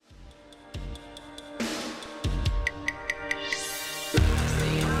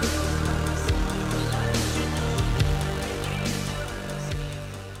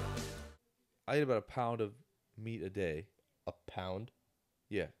I eat about a pound of meat a day. A pound?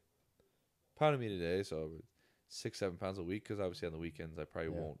 Yeah, pound of meat a day. So 6, 7 pounds a week. Because obviously on the weekends I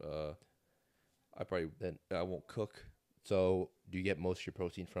probably Yeah. won't. I probably Then I won't cook. so do you get most of your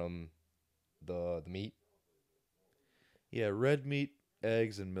protein from the meat? Yeah, red meat,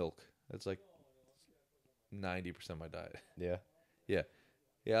 eggs, and milk. That's like 90% of my diet. Yeah. Yeah,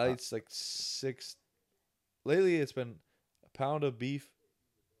 yeah. Uh, It's like six. Lately, it's been a pound of beef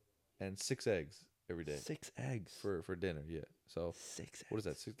and 6 eggs every day 6 eggs. for dinner. Yeah. So Six what is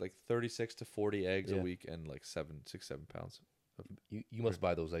that? eggs. Like 36 to 40 eggs a Yeah. week and like 7 pounds of. You must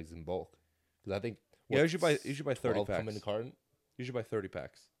buy those eggs in bulk. Because I think Yeah, what you should buy 30 12 come in the packs. carton. You should buy 30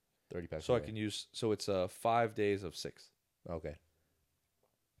 packs. 30 packs. So I Okay. can use. So it's 5 days of 6. Okay.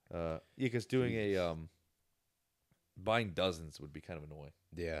 Yeah, because doing a Jesus. buying dozens would be kind of annoying.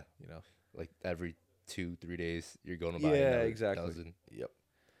 Yeah. You know. Like every 2-3 days, you're going to buy Yeah, another exactly. dozen. Yep.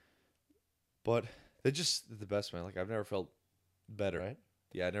 But they're just the best, man. Like I've never felt better. Right.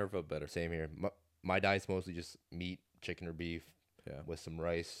 Yeah, I never felt better. Same here. My diet's mostly just meat, chicken or beef, Yeah. with some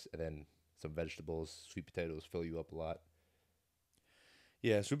rice and then some vegetables. Sweet potatoes fill you up a lot.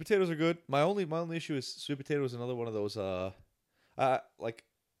 Yeah, sweet potatoes are good. My only issue is sweet potato is another one of those like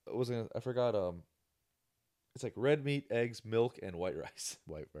I forgot it's like red meat, eggs, milk, and white rice.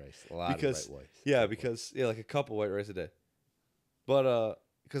 White rice. A lot Because of white rice. yeah, White because yeah, like a cup of white rice a day. But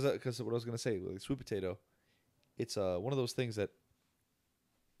because what I was gonna say, like sweet potato, it's one of those things that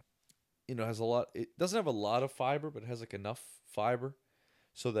has a lot. It doesn't have a lot of fiber, but it has like enough fiber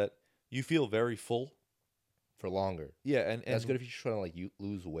so that you feel very full. for longer. Yeah, and That's good if you're trying to like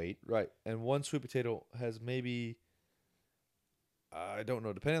lose weight. right, and one sweet potato has maybe I don't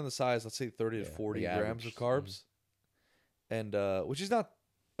know, depending on the size, let's say 30 to Yeah, 40 like grams of average. carbs, and which is not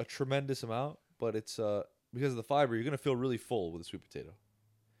a tremendous amount, but it's because of the fiber, you're gonna feel really full with a sweet potato,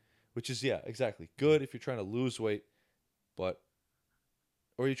 which is yeah, exactly good if you're trying to lose weight, but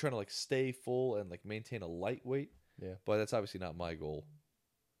or you're trying to like stay full and like maintain a light weight, Yeah. but that's obviously not my goal.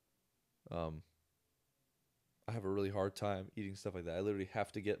 Um, I have a really hard time eating stuff like that. I literally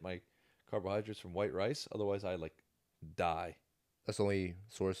have to get my carbohydrates from white rice, otherwise I like die That's the only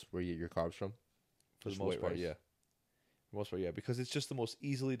source where you get your carbs from. for the Just most white part. rice. Yeah, for the most part, yeah, because it's just the most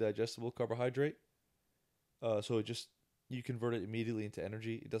easily digestible carbohydrate. So it just you convert it immediately into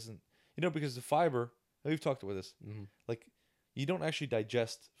energy. It doesn't, because the fiber. We've talked about this. Mm-hmm. Like, you don't actually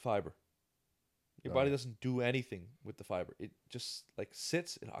digest fiber. Your body doesn't do anything with the fiber. It just like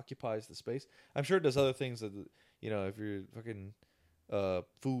sits. It occupies the space. I'm sure it does other things that if you're fucking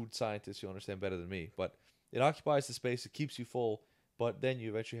food scientist, you'll understand better than me. But it occupies the space. It keeps you full. But then you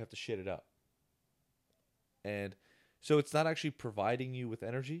eventually have to shit it out. And so it's not actually providing you with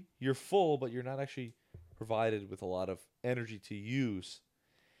energy. You're full, but you're not actually provided with a lot of energy to use.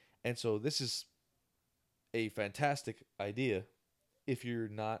 And so this is a fantastic idea if you're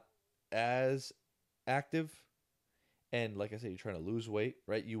not as active and like I said, you're trying to lose weight,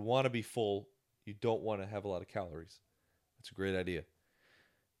 right? You want to be full. You don't want to have a lot of calories. That's a great idea.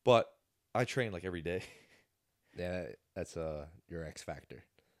 But I train like every day. Yeah, that's your X factor.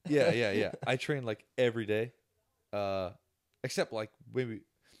 Yeah. I train like every day. Except like maybe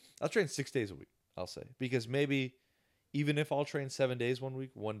I'll train 6 days a week, I'll say. Because maybe even if I'll train 7 days one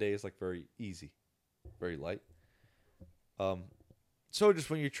week, one day is like very easy, very light. Um, so just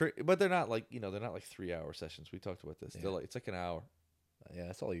when you're but they're not like they're not like 3 hour sessions. We talked about this. Yeah. They're like it's like an hour. Yeah,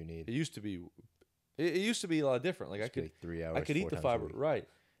 that's all you need. It used to be, it used to be a lot different. Like Just be like 3 hours. I could eat 4 the times a fiber week. right.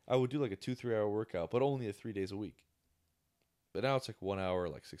 I would do like a 2-3 hour workout, but only 3 days a week. But now it's like 1 hour,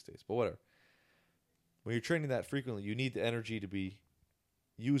 like 6 days. But whatever. When you're training that frequently, you need the energy to be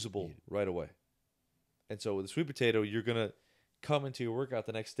usable right away. And so with a sweet potato, you're gonna come into your workout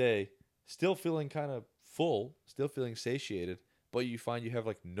the next day still feeling kind of full, still feeling satiated, but you find you have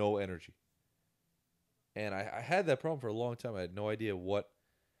like no energy. And I had that problem for a long time. I had no idea what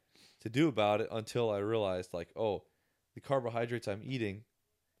to do about it until I realized like, oh, the carbohydrates I'm eating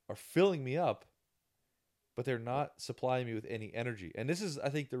are filling me up, but they're not supplying me with any energy. And this is, I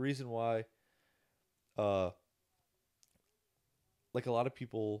think, the reason why like a lot of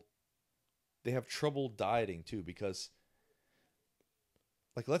people they have trouble dieting too, because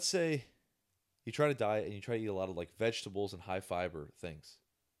like let's say you try to diet and you try to eat a lot of like vegetables and high fiber things,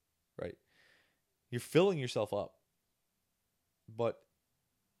 right? You're filling yourself up, but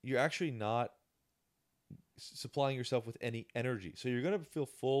you're actually not supplying yourself with any energy. So you're going to feel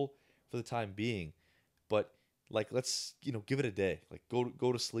full for the time being, but like let's, give it a day. Like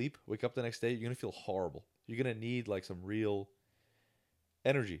go to sleep, wake up the next day, you're going to feel horrible. You're going to need like some real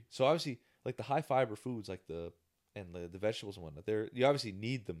energy. So obviously like the high fiber foods like the vegetables and whatnot, you obviously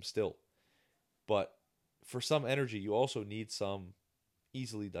need them still. But for some energy, you also need some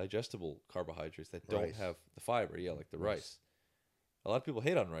easily digestible carbohydrates that don't Rice. have the fiber. Yeah, like the Rice. rice. A lot of people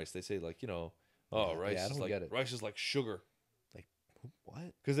hate on rice. They say like, oh, Yeah, I don't get it. rice is like sugar. Like,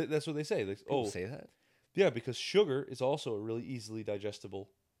 what? Because that's what they say. Like, People say that? yeah, because sugar is also a really easily digestible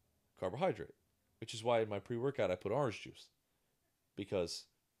carbohydrate, which is why in my pre-workout I put orange juice, because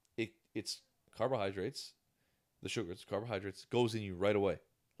it's carbohydrates, the sugars, carbohydrates goes in you right away,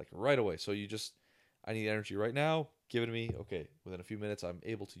 like right away. So I need energy right now. Give it to me. Okay, within a few minutes I'm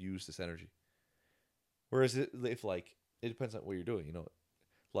able to use this energy. Whereas if like it depends on what you're doing,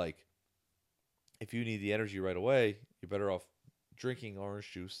 like if you need the energy right away, you're better off drinking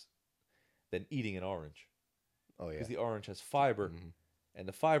orange juice than eating an orange. Oh, yeah. Because the orange has fiber, and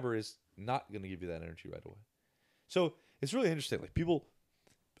the fiber is not going to give you that energy right away. So it's really interesting. Like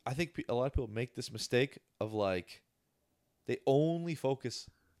I think a lot of people make this mistake of like they only focus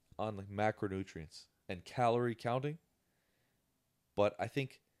on like macronutrients and calorie counting, but I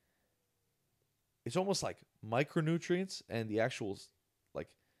think it's almost like micronutrients and the actual like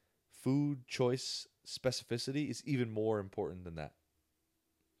food choice specificity is even more important than that.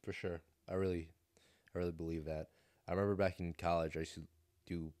 For sure. I really believe that. I remember back in college, I used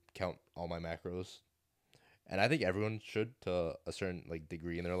to count all my macros, and I think everyone should to a certain like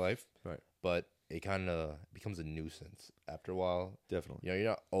degree in their life. Right. But it kind of becomes a nuisance after a while. Definitely.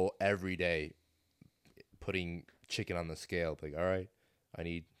 You're not every day putting chicken on the scale. Like, all right, I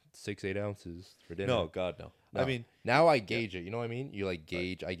need 6-8 ounces for dinner. No, God, no. I mean, now I gauge it. You know what I mean? You like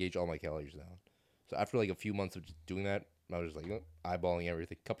gauge. Right. I gauge all my calories now. So after like a few months of just doing that, I was just like eyeballing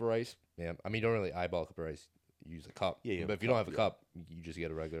everything. Cup of rice. Yeah. I mean, you don't really eyeball a cup of rice. You use a cup. Yeah. But if you don't have a cup, you just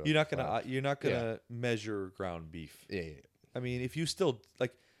get a regular. You're not gonna measure ground beef. Yeah. I mean, if you still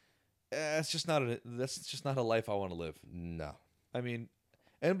like, that's just not a life I want to live. No. I mean,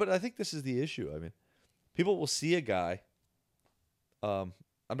 but I think this is the issue. I mean, people will see a guy. I'm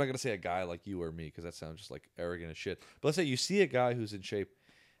not gonna say a guy like you or me because that sounds just like arrogant as shit. But let's say you see a guy who's in shape,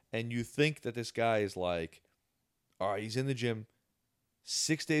 and you think that this guy is like, all right, he's in the gym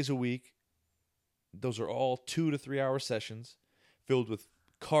 6 days a week. Those are all 2 to 3 hour sessions filled with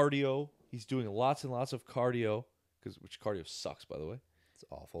cardio. He's doing lots and lots of cardio, which cardio sucks, by the way. It's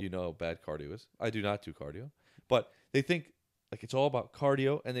awful. You know how bad cardio is. I do not do cardio. But they think like it's all about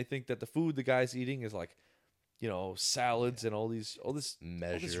cardio, and they think that the food the guy's eating is like, salads and all this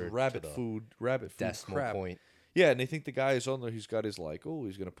rabbit food decimal crap. Point. Yeah, and they think the guy is on there. He's got his like,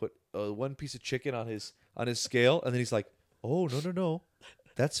 he's gonna put one piece of chicken on his scale, and then he's like, oh no,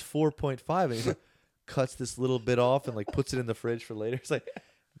 that's 4.5, and he's like, cuts this little bit off and like puts it in the fridge for later. It's like,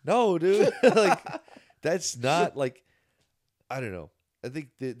 no, dude, like that's not like, I don't know. I think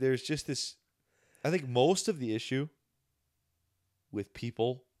there's just this. I think most of the issue with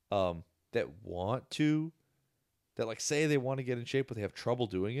people that like say they want to get in shape but they have trouble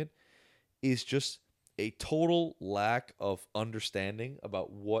doing it is just a total lack of understanding about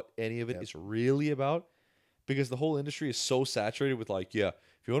what any of it is really about, because the whole industry is so saturated with like, yeah,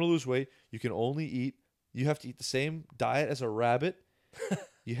 if you want to lose weight, you have to eat the same diet as a rabbit.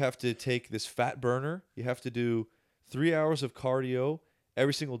 You have to take this fat burner. You have to do 3 hours of cardio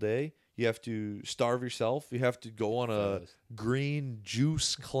every single day. You have to starve yourself. You have to go on a green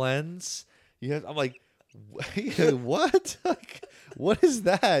juice cleanse. I'm like, what? Like, what is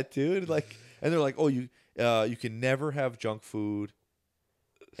that, dude? Like, and they're like, oh, you can never have junk food,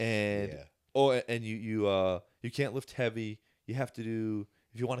 and you can't lift heavy. You have to do,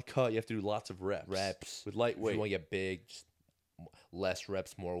 if you want to cut, you have to do lots of reps with light weight. If you want to get big, just less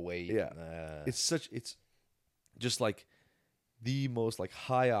reps, more weight. Yeah, it's just like the most like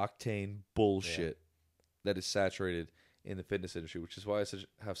high octane bullshit that is saturated in the fitness industry, which is why I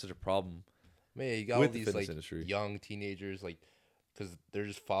have such a problem. Man, you got with all these like industry. Young teenagers, like, because they're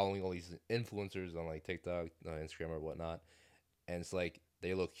just following all these influencers on like TikTok, Instagram, or whatnot, and it's like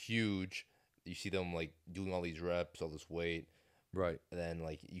they look huge. You see them like doing all these reps, all this weight, right? And then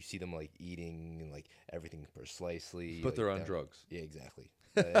like you see them like eating and like everything precisely. But like, they're on drugs. Yeah, exactly.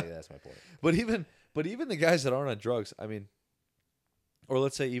 That's my point. But even the guys that aren't on drugs, I mean, or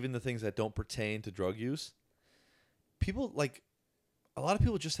let's say even the things that don't pertain to drug use, people like. A lot of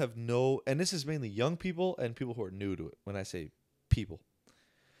people just have and this is mainly young people and people who are new to it. When I say people,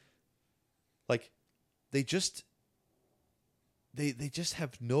 like they just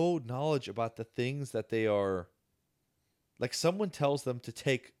have no knowledge about the things that they are. Like someone tells them to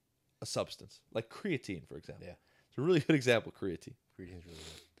take a substance, like creatine, for example. Yeah, it's a really good example. Creatine's really good.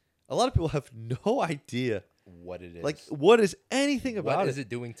 A lot of people have no idea what it is. Like, what is anything about it? What is it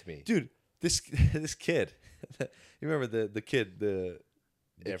doing to me, dude? This kid. You remember the kid, the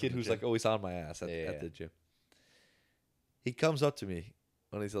the kid who's like always on my ass at the gym. He comes up to me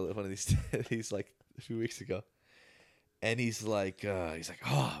one of these he's like a few weeks ago, and he's like,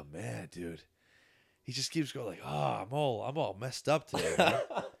 oh man, dude. He just keeps going like, oh, I'm all messed up today, man.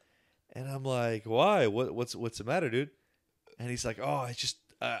 And I'm like, why? What's the matter, dude? And he's like, oh,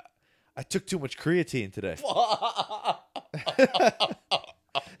 I took too much creatine today.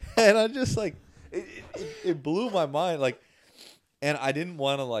 And I just like, it blew my mind. Like, and I didn't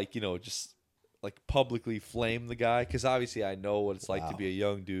want to like, just like publicly flame the guy. Cause obviously I know what it's like to be a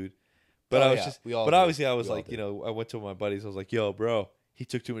young dude. But obviously I was like, I went to my buddies. I was like, yo, bro, he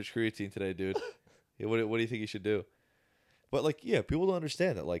took too much creatine today, dude. What do you think he should do? But like, yeah, people don't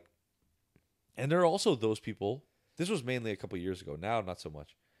understand that. Like, and there are also those people. This was mainly a couple of years ago. Now, not so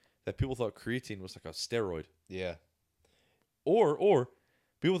much. That people thought creatine was like a steroid. Yeah. Or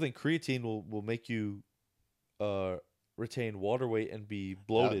people think creatine will make you retain water weight and be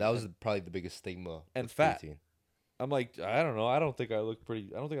bloated. That was probably the biggest stigma. And fat. Creatine. I'm like, I don't know. I don't think I look fat.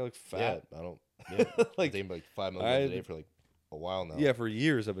 Yeah, I don't. Yeah, like, I'm like 5 milligrams a day for like a while now. Yeah, for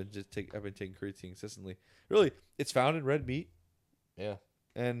years I've been taking creatine consistently. Really, it's found in red meat. Yeah.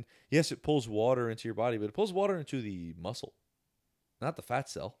 And yes, it pulls water into your body, but it pulls water into the muscle, not the fat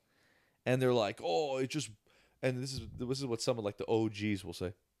cell. And they're like, oh, it just, and this is what some of like the OGs will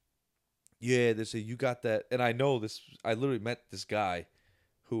say. Yeah, they say you got that, and I know this. I literally met this guy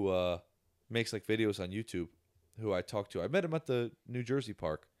who makes like videos on YouTube. Who I talked to. I met him at the New Jersey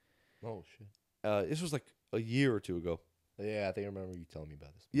park. Oh shit. This was like a year or two ago. Yeah, I think I remember you telling me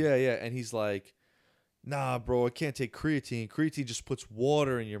about this. Yeah, and he's like, nah, bro, I can't take creatine. Creatine just puts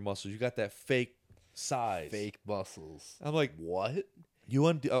water in your muscles. You got that fake size. Fake muscles. I'm like, what?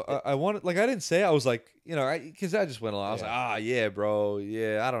 I wanted, like, I didn't say, I was like, because I just went along. I was like, yeah, bro.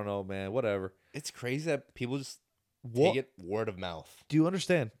 Yeah, I don't know, man. Whatever. It's crazy that people just take it word of mouth. Do you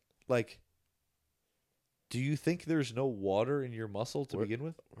understand? Like, do you think there's no water in your muscle to begin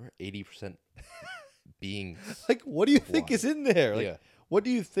with? We're 80% beings. Like, what do you think is in there? Like, yeah. What do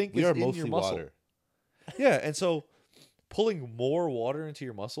you think is in your muscle? Water. Yeah, and so pulling more water into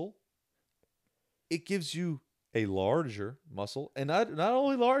your muscle, it gives you a larger muscle, and not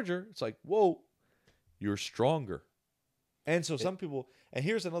only larger. It's like, whoa, you're stronger. And so some people, and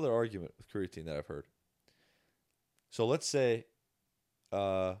here's another argument with creatine that I've heard. So let's say,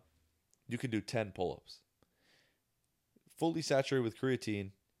 you can do 10 pull-ups. Fully saturated with creatine,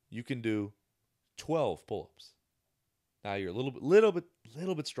 you can do 12 pull-ups. Now you're a little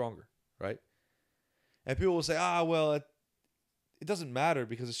bit stronger, right? And people will say, well, it doesn't matter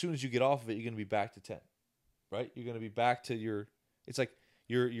because as soon as you get off of it, you're going to be back to 10, right? You're going to be back to it's like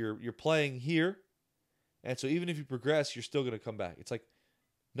you're playing here. And so even if you progress, you're still going to come back. It's like,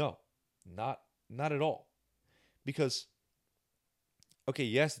 no, not at all. Because, okay,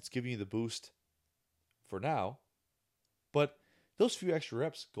 yes, it's giving you the boost for now, but those few extra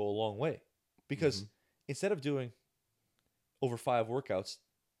reps go a long way. Because instead of doing over 5 workouts,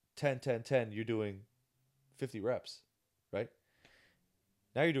 10, 10, 10, you're doing 50 reps, right?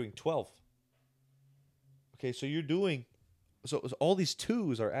 Now you're doing 12. Okay, so you're doing, so all these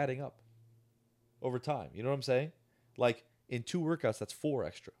twos are adding up over time. You know what I'm saying? Like in 2 workouts, that's 4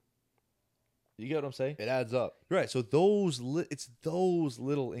 extra. You get what I'm saying? It adds up. Right. So it's those little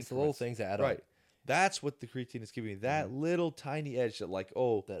increments. It's the little things that add up. Right. That's what the creatine is giving me. That little tiny edge that like,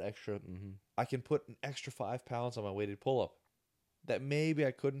 oh, that extra. I can put an extra 5 pounds on my weighted pull-up that maybe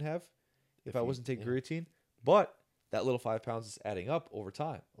I couldn't have if I wasn't taking creatine. But that little 5 pounds is adding up over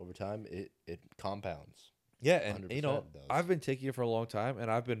time. Over time, it compounds. Yeah, and I've been taking it for a long time,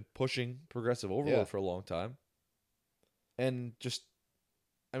 and I've been pushing progressive overload for a long time. And just,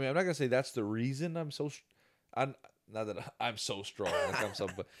 I mean, I'm not gonna say that's the reason I'm so. Not that I'm so strong, like I'm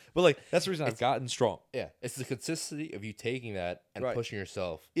but like that's the reason I've gotten strong. Yeah, it's the consistency of you taking that and pushing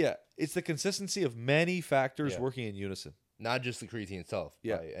yourself. Yeah, it's the consistency of many factors working in unison, not just the creatine itself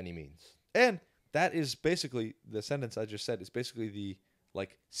by any means. And that is basically the sentence I just said. Is basically the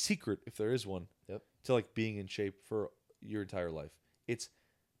like secret, if there is one, to like being in shape for your entire life.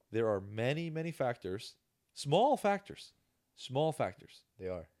 There are many factors, small factors. They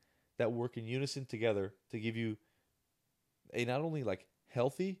are that work in unison together to give you a not only like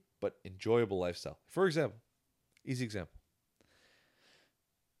healthy but enjoyable lifestyle. For example, easy example.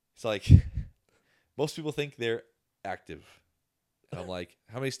 It's like most people think they're active, and I'm like,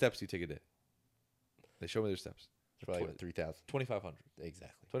 how many steps do you take a day? They show me their steps. It's probably 3,000. 2,500.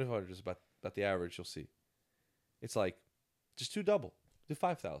 Exactly. 2,500 is about the average you'll see. It's like just do double. Do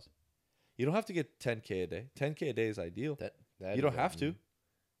 5,000. You don't have to get 10K a day. 10K a day is ideal. You don't have to.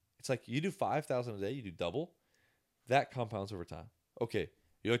 It's like you do 5,000 a day, you do double. That compounds over time. Okay,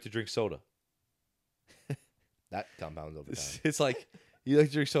 You like to drink soda. That compounds over time. It's like, you like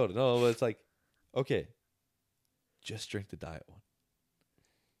to drink soda. No, but it's like, okay, just drink the diet one.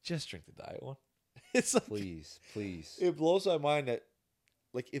 Just drink the diet one. It's like, Please, please. it blows my mind that,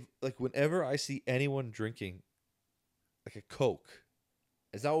 whenever I see anyone drinking, like a Coke,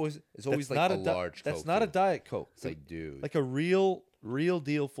 It's always that's like not a di- large That's Coke, not a too. diet Coke. It's like, dude. Like a real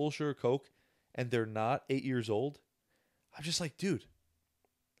deal full sugar Coke, and they're not 8 years old. I'm just like, dude,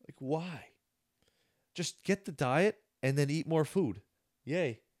 like, why? Just get the diet and then eat more food.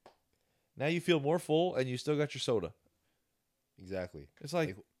 Yay. Now you feel more full and you still got your soda. Exactly. It's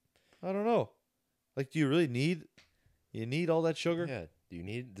like, I don't know. Like, do you really need all that sugar? Yeah.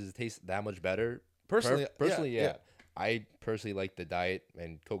 Does it taste that much better? Personally, Yeah. I personally like the diet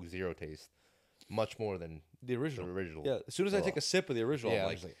and Coke Zero taste much more than the original. original. Yeah. As soon as I take a sip of the original, Yeah, I'm I'm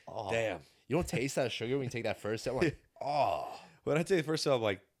like, just like, oh. damn. You don't taste that sugar when you take that first sip. I'm like, oh. When I take the first sip, I'm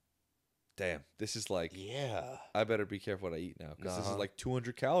like, damn, this is like, Yeah. I better be careful what I eat now because this is Uh-huh. like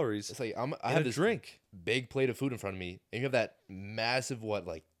 200 calories. It's like I in have a this drink. big plate of food in front of me, and you have that massive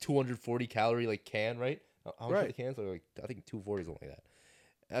 240 calorie can, right? How much are the cans? Like I think 240 something like that.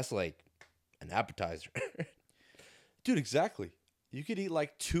 That's like an appetizer. Dude, exactly. You could eat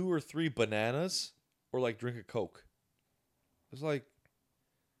like 2 or 3 bananas or like drink a Coke. It's like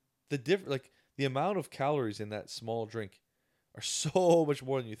the amount of calories in that small drink are so much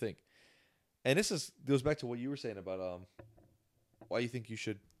more than you think. And goes back to what you were saying about why you think you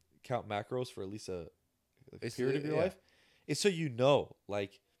should count macros for at least a period of your life. It's so you know,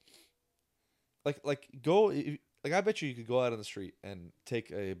 like I bet you could go out on the street and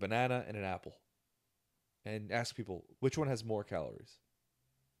take a banana and an apple and ask people which one has more calories.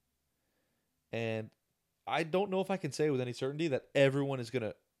 And I don't know if I can say with any certainty that everyone is going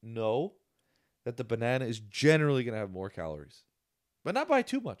to know that the banana is generally going to have more calories. But not by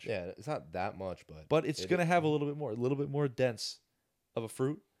too much. Yeah, it's not that much, But it's going to have a little bit more dense of a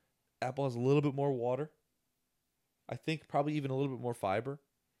fruit. Apple has a little bit more water. I think probably even a little bit more fiber.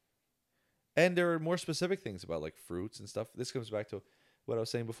 And there are more specific things about like fruits and stuff. This comes back to what I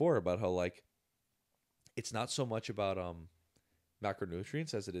was saying before about how like it's not so much about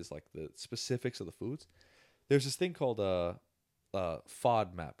macronutrients as it is like the specifics of the foods. There's this thing called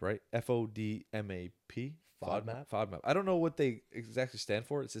FODMAP, right? FODMAP. FODMAP? FODMAP. I don't know what they exactly stand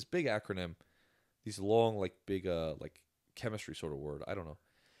for. It's this big acronym. These long, like big, like chemistry sort of word. I don't know.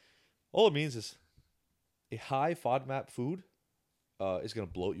 All it means is a high FODMAP food is going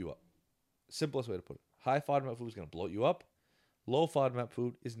to bloat you up. Simplest way to put it. High FODMAP food is going to bloat you up. Low FODMAP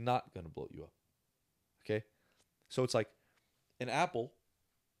food is not going to bloat you up. Okay? So it's like an apple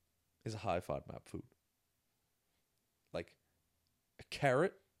is a high FODMAP food. Like a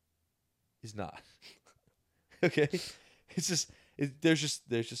carrot is not. Okay? There's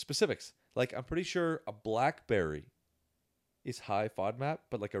just specifics. Like I'm pretty sure a blackberry is high FODMAP,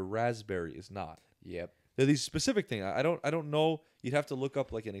 but like a raspberry is not. Yep. There are these specific things. I don't know. You'd have to look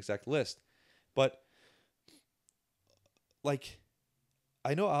up like an exact list. But like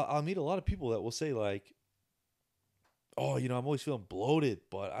I know I'll meet a lot of people that will say like, oh, I'm always feeling bloated,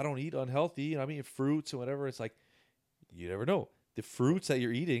 but I don't eat unhealthy and I'm eating fruits and whatever. It's like, you never know. The fruits that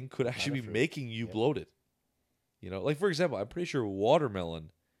you're eating could actually be making you bloated. Like for example, I'm pretty sure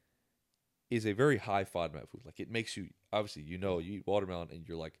watermelon is a very high FODMAP food. Like it makes you, obviously, you eat watermelon and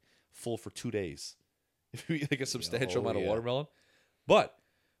you're like full for 2 days. If you eat like a substantial amount of watermelon. But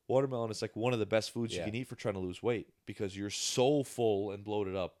watermelon is like one of the best foods you can eat for trying to lose weight because you're so full and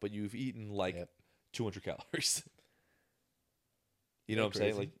bloated up, but you've eaten like 200 calories. You know what I'm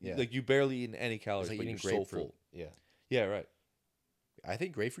saying? Like you barely eaten any calories, like but eating you're so full. Yeah. Yeah, right. I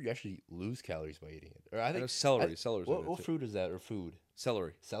think grapefruit you actually lose calories by eating it. Or I think celery. What fruit is that or food?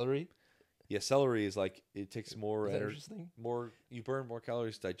 Celery. Celery? Yeah, celery is like it takes more Is that energy. interesting? You burn more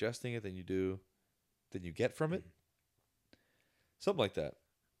calories digesting it than you get from it. Something like that.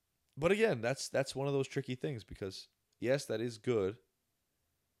 But again, that's one of those tricky things because yes, that is good.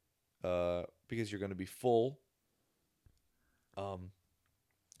 Because you're going to be full. You're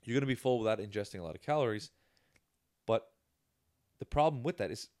going to be full without ingesting a lot of calories. But the problem with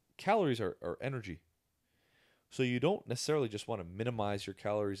that is calories are energy. So you don't necessarily just want to minimize your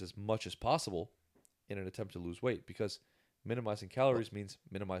calories as much as possible in an attempt to lose weight because minimizing calories means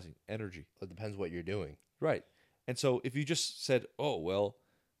minimizing energy. It depends what you're doing. Right. And so if you just said, oh, well,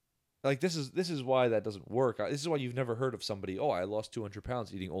 like this is why that doesn't work. This is why you've never heard of somebody, oh, I lost 200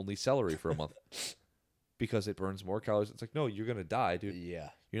 pounds eating only celery for a month because it burns more calories. It's like, no, you're going to die, dude. Yeah.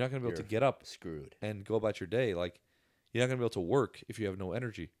 You're not going to be able to get up screwed and go about your day. Like you're not going to be able to work if you have no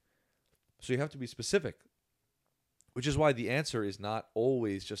energy. So you have to be specific. Which is why the answer is not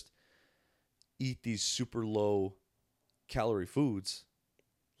always just eat these super low calorie foods.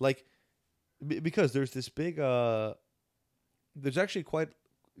 Like, because there's this big, there's actually quite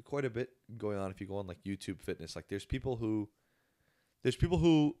a bit going on if you go on like YouTube fitness. Like, there's people who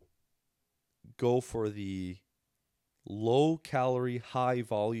go for the low calorie, high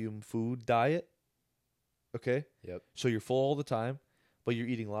volume food diet. Okay? Yep. So you're full all the time, but you're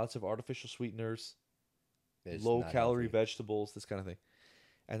eating lots of artificial sweeteners, It's low not calorie healthy. vegetables, this kind of thing.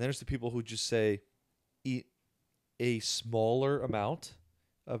 And then there's the people who just say eat a smaller amount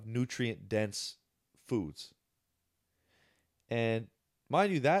of nutrient dense foods. And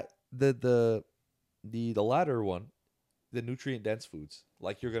mind you, that the latter one, the nutrient dense foods,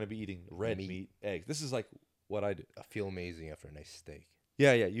 like you're going to be eating red meat, eggs. This is like what I do. I feel amazing after a nice steak.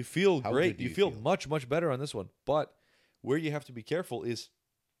 Yeah, yeah. You feel How great. good do You you feel feel? much, much better on this one. But where you have to be careful is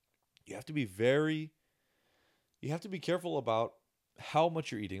you have to be careful about how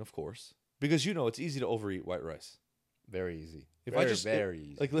much you're eating, of course, because it's easy to overeat white rice. Very easy. If very, I just very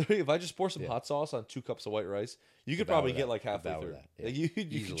easy. like literally, if I just pour some Yeah. hot sauce on 2 cups of white rice, you could Devour probably get that. like halfway Devour through. that. Yeah. Like you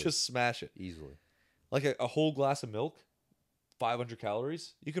could Easily. just smash it. Easily. Like a whole glass of milk, 500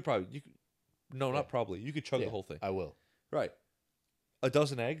 calories. You could no, Yeah. not probably. You could chug the whole thing. I will. Right. A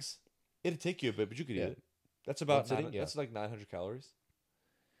dozen eggs. It'd take you a bit, but you could eat Yeah. it. That's about One sitting, that's like 900 calories.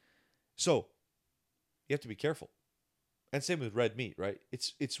 So you have to be careful. And same with red meat, right?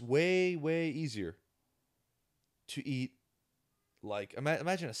 It's way, way easier to eat like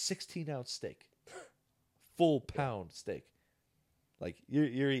imagine a 16-ounce steak. Full pound steak. Like you're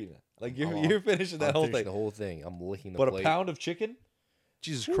eating it. Like you're finishing that I'm whole finishing thing. the whole thing. I'm licking the But plate. a pound of chicken?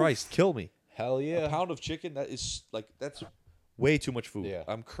 Jesus Christ, kill me. Hell yeah. A pound of chicken, that's way too much food. Yeah.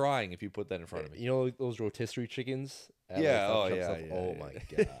 I'm crying if you put that in front of me. You know those rotisserie chickens? at, Yeah, Farm oh Shop yeah, stuff? yeah, Oh yeah. my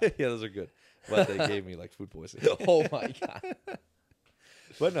god. Yeah, those are good. But they gave me like food poisoning. Oh my god.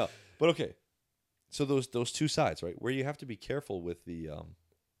 But no. But okay. So those two sides, right? Where you have to be careful with the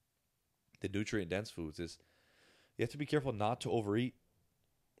nutrient dense foods is you have to be careful not to overeat.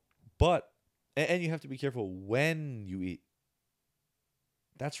 But and you have to be careful when you eat.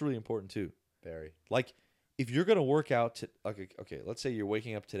 That's really important too. Very. Like if you're gonna work out okay, let's say you're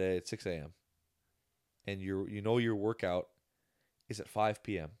waking up today at 6 a.m. and your workout is at 5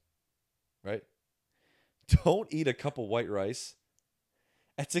 p.m. Right? Don't eat a cup of white rice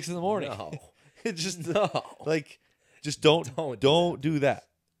at 6 in the morning. No. It just No. like just don't do that.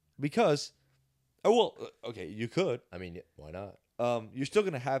 Because okay, you could. I mean, why not? You're still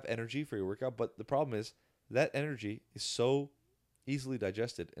gonna have energy for your workout, but the problem is that energy is so easily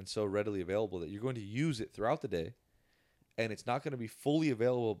digested and so readily available that you're going to use it throughout the day, and it's not going to be fully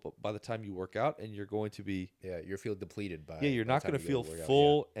available by the time you work out, and you're going to be You feel depleted by. you're by not the time going to you go feel work out.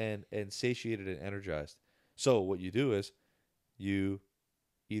 full and satiated and energized. So what you do is you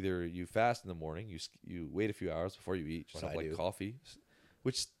either you fast in the morning, you wait a few hours before you eat, just What have I like do. coffee,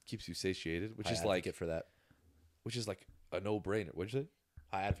 which keeps you satiated, which High is like advocate for that. a no-brainer. What'd you say?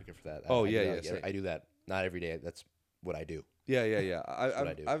 High advocate for that. Oh, I do yeah, that, yeah, like, same. I do that not every day. That's what I do. Yeah, yeah, yeah. what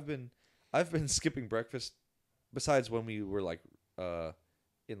I do. I've been skipping breakfast besides when we were like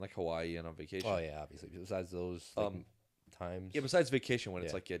in like Hawaii and on vacation. Oh yeah, obviously. Besides those times, Yeah, besides vacation when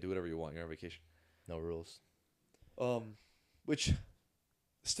it's Yeah. like do whatever you want, you're on vacation. no rules. Which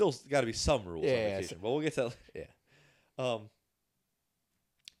still got to be some rules on Yeah, vacation, but we'll get to that. Yeah.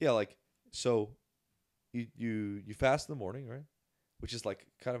 Yeah, like so you fast in the morning, right? Which is like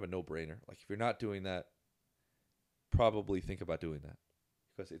kind of a no-brainer. Like if you're not doing that, probably think about doing that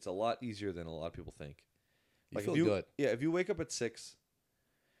because it's a lot easier than a lot of people think. You Like feel if you, good. Yeah, if you wake up at 6,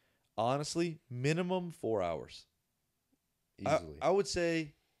 honestly, minimum 4 hours. Easily. I would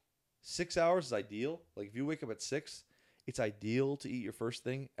say 6 hours is ideal. Like if you wake up at 6, it's ideal to eat your first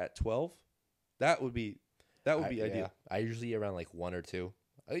thing at 12. That would be ideal. Yeah. I usually eat around like 1 or 2.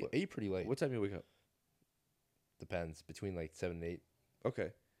 I eat pretty late. What time do you wake up? Depends. Between like 7 and 8. Okay.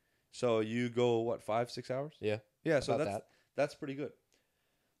 So you go what, 5-6 hours? Yeah. Yeah, so About that's pretty good.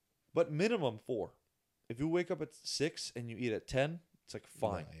 But minimum 4. If you wake up at 6 and you eat at 10, it's like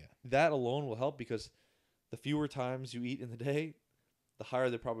fine. Yeah. That alone will help because the fewer times you eat in the day, the higher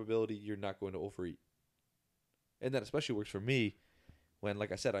the probability you're not going to overeat. And that especially works for me when,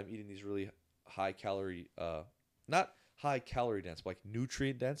 like I said, I'm eating these really high calorie, not high calorie dense, but like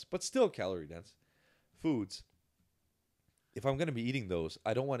nutrient dense, but still calorie dense foods. If I'm going to be eating those,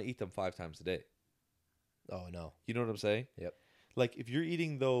 I don't want to eat them 5 times a day. Oh no. You know what I'm saying? Yep. Like if you're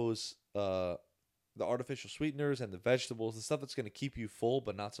eating those, the artificial sweeteners and the vegetables, the stuff that's going to keep you full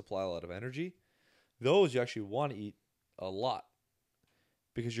but not supply a lot of energy, those you actually want to eat a lot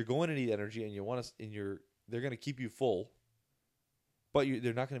because you're going to need energy and you want to, and they're going to keep you full, but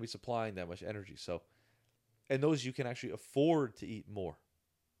they're not going to be supplying that much energy. So, and those you can actually afford to eat more.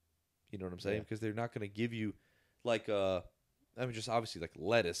 You know what I'm saying? Yeah. Because they're not going to give you like just obviously like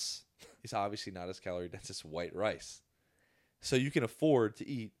lettuce is obviously not as calorie dense as white rice. So you can afford to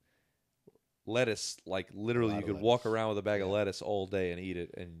eat lettuce, like literally you could walk around with a bag of lettuce all day and eat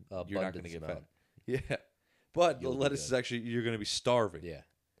it, and you're not going to get fat. Yeah. But You'll the be lettuce good. is actually, you're going to be starving. Yeah.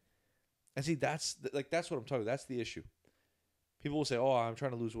 And see, that's what I'm talking about. That's the issue. People will say, "Oh, I'm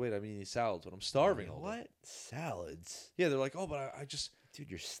trying to lose weight. I'm eating salads, but I'm starving all day." What? Salads? Yeah, they're like, "Oh, but I just..." Dude,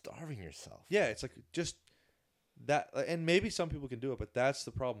 you're starving yourself. Yeah, it's like just that, and maybe some people can do it, but that's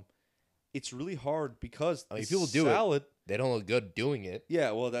the problem. It's really hard because I mean, people do salad, they don't look good doing it.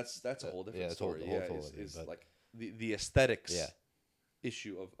 Yeah, well, that's a whole different story. It's but like the aesthetics Yeah.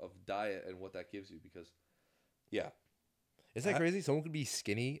 issue of diet and what that gives you, because yeah. Isn't that crazy? Someone could be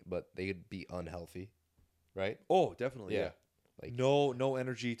skinny, but they could be unhealthy, right? Oh, definitely. Yeah. Like no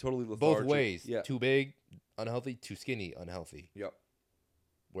energy, totally lethargic. both ways. Yeah. Too big, unhealthy. Too skinny, unhealthy. Yep.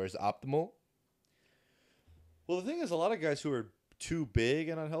 Where's optimal? Well, the thing is, a lot of guys who are too big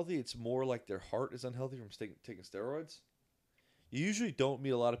and unhealthy, it's more like their heart is unhealthy from taking steroids. You usually don't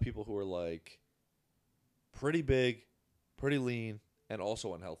meet a lot of people who are like pretty big, pretty lean, and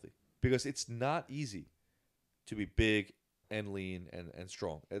also unhealthy, because it's not easy to be big and lean and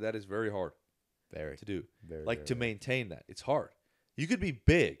strong. And that is very hard to do. To maintain that. It's hard. You could be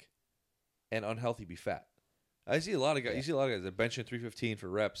big and unhealthy, be fat. I see a lot of guys. Yeah. You see a lot of guys that benching 315 for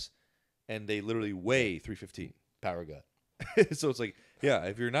reps, and they literally weigh 315. Power gut. So it's like, yeah,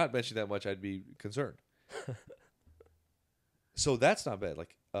 if you're not benching that much, I'd be concerned. So that's not bad.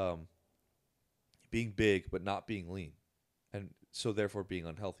 Like, being big but not being lean, and so therefore being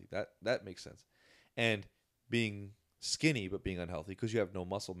unhealthy. That makes sense. And being skinny but being unhealthy because you have no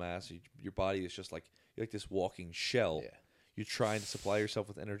muscle mass. Your body is just like, you're like this walking shell. Yeah. You're trying to supply yourself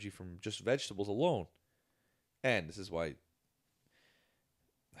with energy from just vegetables alone. And this is why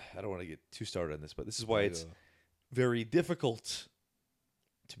I don't want to get too started on this, but this is why it's very difficult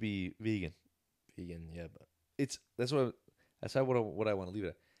to be vegan. Vegan, yeah, but That's what I want to leave it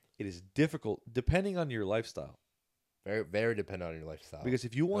at. It is difficult depending on your lifestyle. very, very dependent on your lifestyle. Because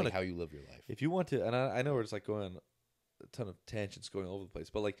if you want like how you live your life. if you want to, and I know it's like going on a ton of tangents going all over the place,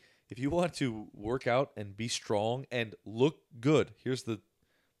 but like if you want to work out and be strong and look good,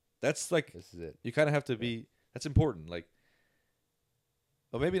 that's like, This is it. you kind of have to be, that's important. Like,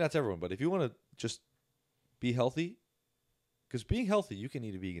 well, maybe not to everyone, but if you want to just be healthy, because being healthy, you can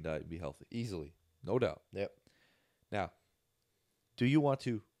eat a vegan diet and be healthy. Easily. No doubt. Yep. Now, do you want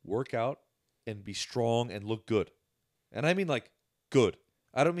to work out and be strong and look good? And I mean like good.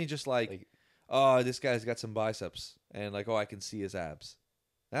 I don't mean just like oh, this guy's got some biceps and like, oh, I can see his abs.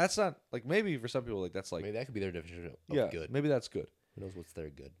 That's not like, maybe for some people like that's like, maybe that could be their definition of good. Maybe that's good. Who knows what's their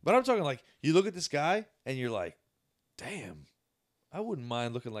good? But I'm talking like, you look at this guy and you're like, damn, I wouldn't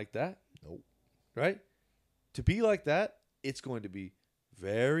mind looking like that. Nope. Right? To be like that, it's going to be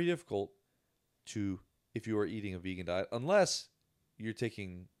very difficult if you are eating a vegan diet, unless you're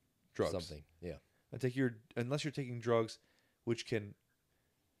taking drugs. Something. Yeah. Unless you're taking drugs which can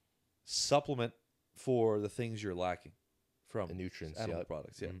supplement for the things you're lacking from The nutrients, animal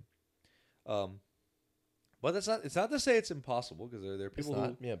products. Yeah. Mhm. But it's not to say it's impossible, because there are people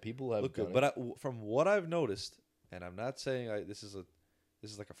who people have look good. done it. But from what I've noticed, and I'm not saying this is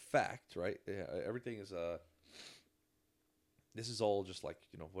like a fact, right? Yeah, everything is this is all just like,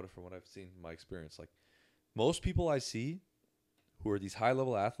 from what I've seen in my experience. Like, most people I see who are these high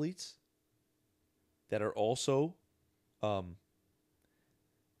level athletes that are also vegan,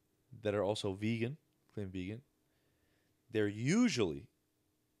 claim vegan, they're usually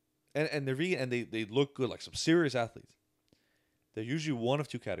and they're vegan and they look good, like some serious athletes. They're usually one of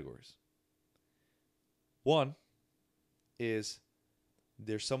two categories. One is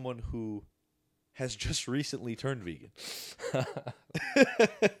there's someone who has just recently turned vegan.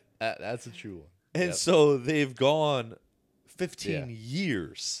 That's a true one. And so they've gone 15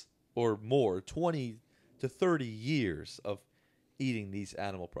 years or more, 20 to 30 years of eating these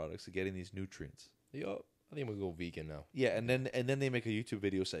animal products and getting these nutrients. Yo, I think we'll go vegan now. Yeah, and then they make a YouTube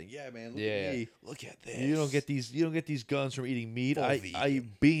video saying, "Yeah, man, look at me. Look at this. You don't get these guns from eating meat. Full I vegan."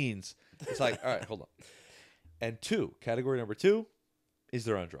 eat beans." It's like, all right, hold on. And category number 2 is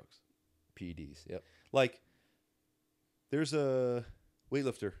they're on drugs. PEDs. Yep. Like, there's a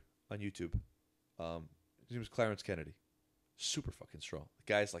weightlifter on YouTube. His name was Clarence Kennedy. Super fucking strong. The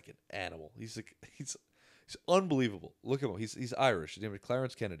guy's like an animal. He's unbelievable. Look at him. He's Irish. His name is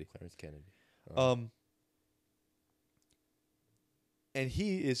Clarence Kennedy. Clarence Kennedy. and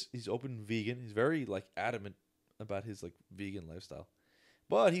he's open vegan. He's very like adamant about his like vegan lifestyle,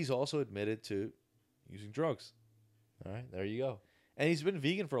 but he's also admitted to using drugs. All right, there you go. And he's been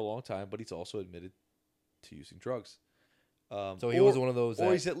vegan for a long time, but he's also admitted to using drugs. So he was one of those or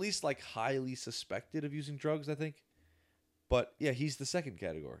that- he's at least like highly suspected of using drugs, I think. But yeah, he's the second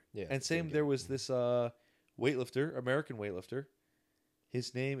category. Yeah, and same, second there was this weightlifter, American weightlifter.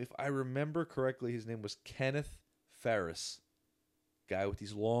 His name, if I remember correctly, his name was Kenneth Ferris. Guy with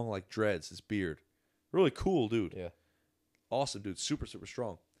these long like dreads, his beard. Really cool dude. Yeah. Awesome dude, super, super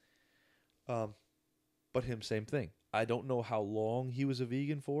strong. But him, same thing. I don't know how long he was a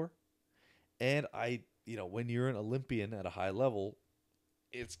vegan for. And when you're an Olympian at a high level,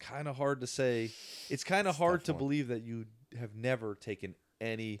 it's kind of hard to say. It's kind of hard to believe that you have never taken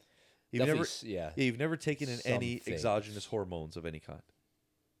any. You've never, you've never taken in any Something. exogenous hormones of any kind.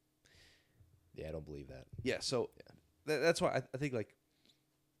 Yeah, I don't believe that. Yeah, so that's why I think like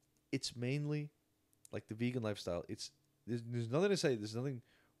it's mainly like the vegan lifestyle. There's nothing to say. There's nothing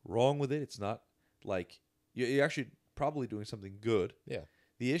wrong with it. It's not like you're actually probably doing something good. Yeah.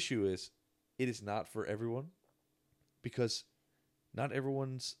 The issue is it is not for everyone because not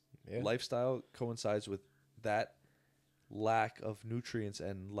everyone's lifestyle coincides with that lack of nutrients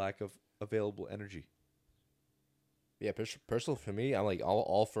and lack of available energy. Yeah, personal for me, I'm like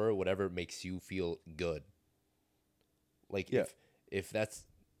all for whatever makes you feel good. Like if that's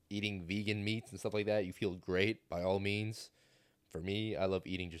eating vegan meats and stuff like that, you feel great by all means. For me, I love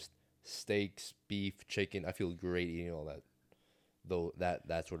eating just steaks, beef, chicken. I feel great eating all that, though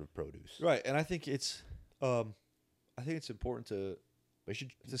that sort of produce. Right, and I think it's important to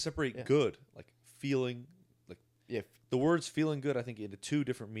separate good, like feeling, like the words feeling good. I think into two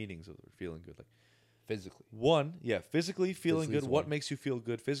different meanings of feeling good, like physically. One, physically feeling Physically good. What makes you feel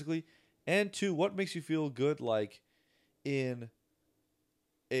good physically, and two, what makes you feel good like in,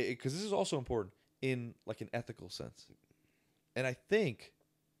 because this is also important in like an ethical sense, and I think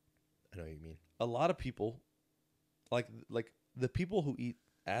I know what you mean. a lot of people, like the people who eat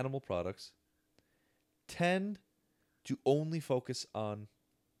animal products, tend to only focus on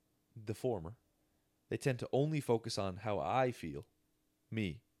the former. They tend to only focus on how I feel,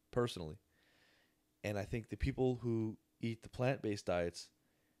 me personally. And I think the people who eat the plant-based diets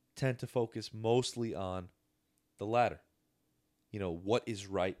tend to focus mostly on the latter. What is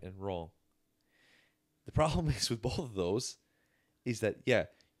right and wrong. The problem is with both of those is that,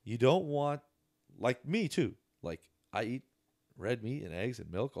 you don't want, like me too, like I eat red meat and eggs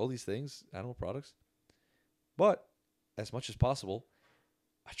and milk, all these things, animal products. But as much as possible,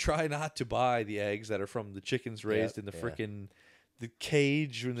 I try not to buy the eggs that are from the chickens raised in the freaking the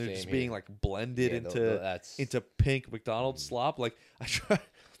cage when they're just being like blended into pink McDonald's slop. Like I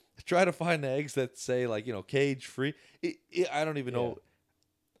try to find the eggs that say like cage free. I don't even know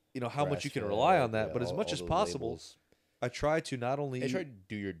how much you can rely on that, but as much as possible, labels. I try to not only try to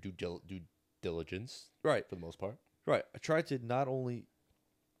do your due diligence, right, for the most part. Right, I try to not only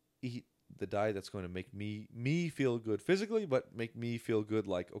eat the diet that's going to make me feel good physically, but make me feel good.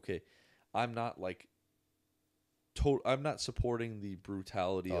 Like, okay, I'm not like I'm not supporting the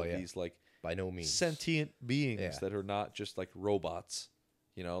brutality of these like by no means sentient beings that are not just like robots.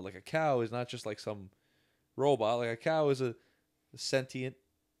 Like a cow is not just like some robot. Like a cow is a sentient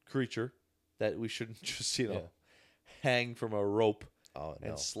creature that we shouldn't just hang from a rope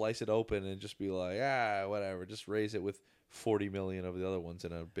and slice it open and just be like, whatever, just raise it with 40 million of the other ones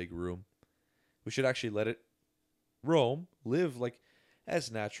in a big room. We should actually let it roam, live like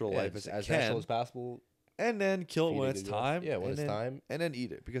as natural life as it can, natural as possible, and then kill it when it's time. Yeah, when it's time, and then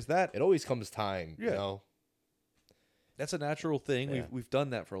eat it because it always comes time. That's a natural thing. Yeah. We've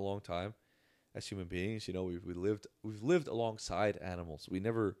done that for a long time as human beings. We've lived alongside animals. We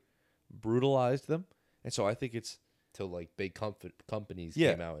never brutalized them, and so I think it's till like big companies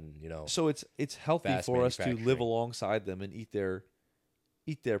came out and So it's healthy for us to live alongside them and eat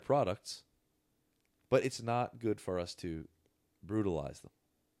their products, but it's not good for us to brutalize them.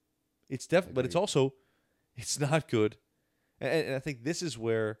 It's but it's also it's not good, and I think this is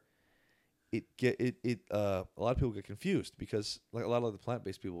where a lot of people get confused because like a lot of the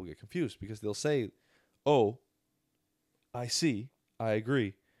plant-based people get confused because they'll say, "Oh, I see, I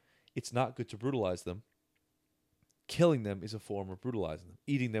agree, it's not good to brutalize them. Killing them is a form of brutalizing them.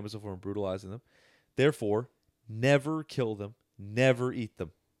 Eating them is a form of brutalizing them. Therefore, never kill them, never eat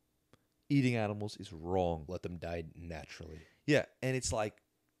them. Eating animals is wrong. Let them die naturally." Yeah, and it's like,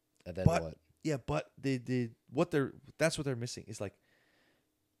 and then what? Yeah, but that's what they're missing. Is like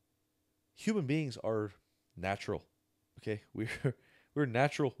human beings are natural. Okay, we're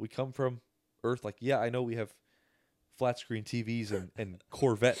natural. We come from Earth. Like, I know we have flat screen TVs and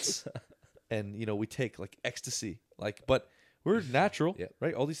Corvettes, and we take like ecstasy, like, but we're natural, Yep.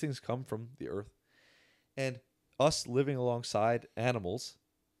 right? All these things come from the earth, and us living alongside animals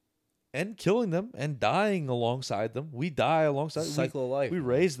and killing them and dying alongside them. We die alongside. Cycle of life. We man.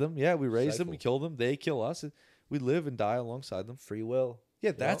 raise them. Yeah, we raise them. We Cycle. kill them. They kill us. We live and die alongside them. Free will.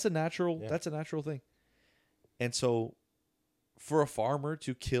 Yeah, that's a natural. Yeah. That's a natural thing. And so, for a farmer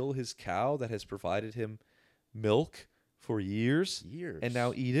to kill his cow that has provided him milk for years and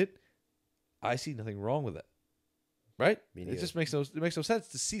now eat it, I see nothing wrong with it. Right? It just makes no sense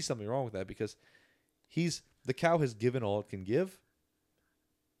to see something wrong with that, because the cow has given all it can give.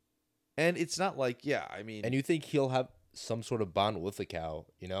 And it's not like, and you think he'll have some sort of bond with the cow,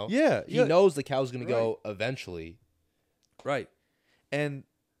 Yeah. He knows the cow's going to go eventually. Right. And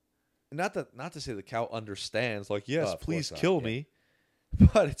not to say the cow understands, like, yes, please not, kill me.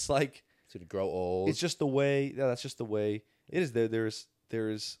 But it's like, It's going to grow old. it's just the way, that's just the way it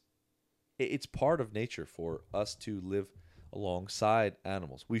is. It's part of nature for us to live alongside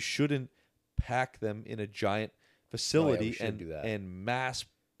animals. We shouldn't pack them in a giant facility and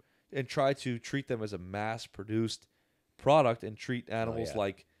try to treat them as a mass-produced product and treat animals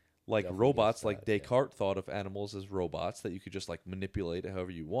like Definitely robots, against like that, Descartes thought of animals as robots that you could just like manipulate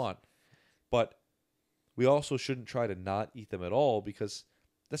however you want. But we also shouldn't try to not eat them at all, because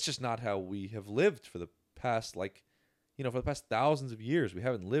that's just not how we have lived for the past, for the past thousands of years. We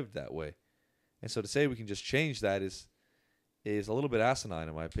haven't lived that way. And so to say we can just change that is a little bit asinine,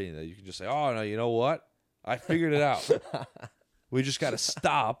 in my opinion, that you can just say, oh, no, you know what? I figured it out. We just got to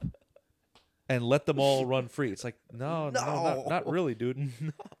stop and let them all run free. It's like, no, not really, dude.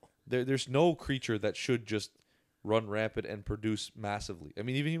 No. There's no creature that should just run rampant and produce massively. I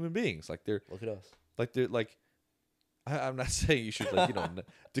mean, even human beings, look at us. I'm not saying you should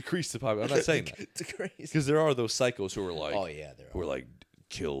decrease the population. I'm not saying that, Decrease. because there are those psychos who are like, Oh yeah, there who are. are like,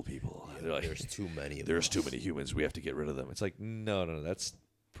 kill people. Yeah, They're like, there's too many. there's too many humans. We have to get rid of them. It's like, no, that's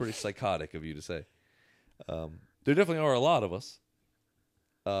pretty psychotic of you to say. There definitely are a lot of us.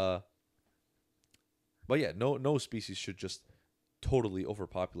 But yeah, no species should just totally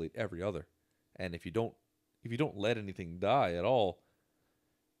overpopulate every other. And if you don't let anything die at all,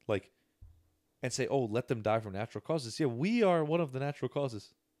 and say, oh, let them die from natural causes. Yeah, we are one of the natural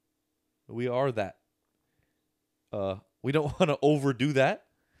causes. We are that. We don't want to overdo that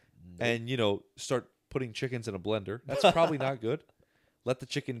and, start putting chickens in a blender. That's probably not good. Let the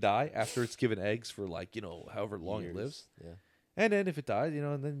chicken die after it's given eggs for however long it lives. Yeah. And then if it dies,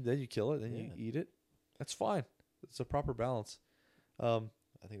 and then you kill it, then you eat it. That's fine. It's a proper balance. I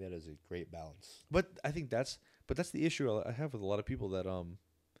think that is a great balance. But I think that's the issue I have with a lot of people that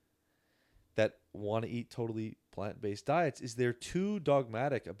want to eat totally plant-based diets, is they're too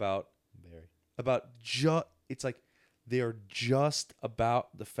dogmatic about it's like they are just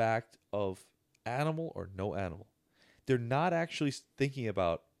about the fact of animal or no animal. They're not actually thinking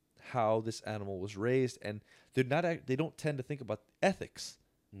about how this animal was raised, and they don't tend to think about ethics.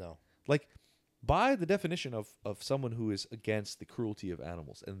 No. Like, by the definition of someone who is against the cruelty of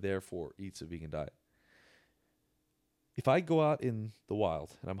animals and therefore eats a vegan diet, if I go out in the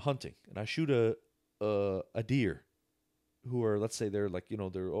wild and I'm hunting and I shoot a deer, who are, let's say they're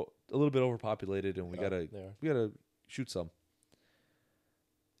they're a little bit overpopulated, and we gotta shoot some,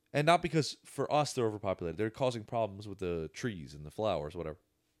 and not because for us they're overpopulated, they're causing problems with the trees and the flowers, whatever.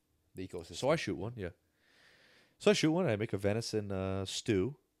 The ecosystem. So I shoot one, yeah. So I shoot one and I make a venison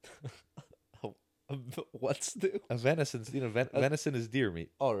stew. What stew? A venison, venison is deer meat.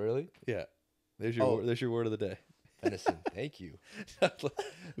 Oh, really? Yeah. There's your word of the day. Venison. Thank you.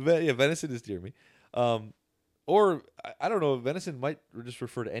 Yeah, venison is deer meat. Or I don't know. Venison might just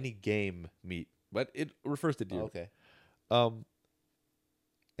refer to any game meat, but it refers to deer. Oh, okay.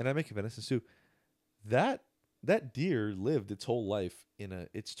 And I make a venison stew. That deer lived its whole life in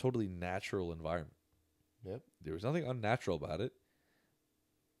its totally natural environment. Yep. There was nothing unnatural about it.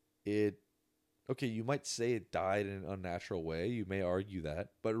 Okay, you might say it died in an unnatural way. You may argue that,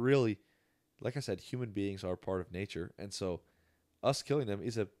 but really, like I said, human beings are part of nature, and so us killing them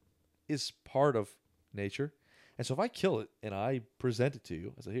is part of nature. And so if I kill it and I present it to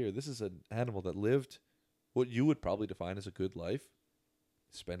you, I say, here, this is an animal that lived what you would probably define as a good life,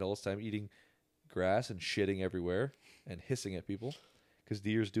 spend all its time eating grass and shitting everywhere and hissing at people, because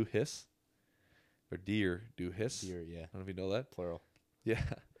deer do hiss. Deer, yeah. I don't know if you know that. Plural. Yeah.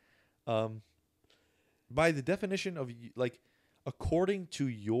 By the definition of, according to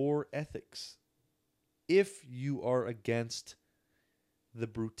your ethics, if you are against the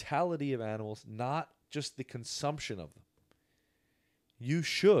brutality of animals, not just the consumption of them, you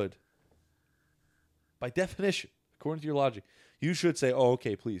should, by definition, According to your logic, you should say, "Oh,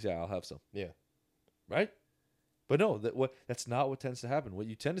 okay, please, yeah, I'll have some." Yeah. Right? But no, that's not what tends to happen. What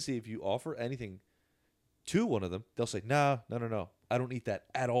you tend to see if you offer anything to one of them, they'll say, "Nah, no, I don't eat that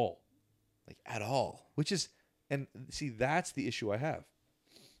at all." Like at all. Which is, and see, that's the issue I have.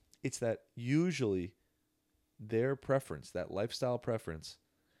 It's that usually their preference, that lifestyle preference,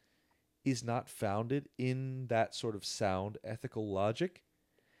 is not founded in that sort of sound ethical logic.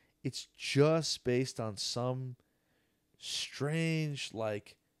 It's just based on some strange,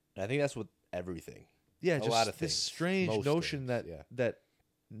 like, And I think that's with everything. yeah, A just lot of this things. strange Most notion things, yeah. that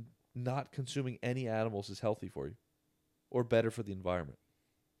not consuming any animals is healthy for you or better for the environment.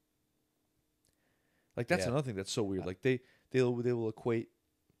 Like that's Yeah. another thing that's so weird. Like they will equate,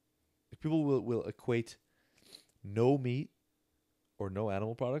 people will equate no meat or no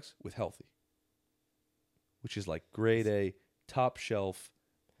animal products with healthy, which is like grade A, top shelf,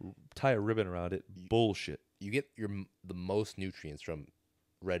 tie a ribbon around it bullshit. You get the most nutrients from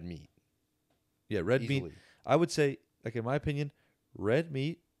red meat. Yeah, red Easily. meat. I would say, like in my opinion, red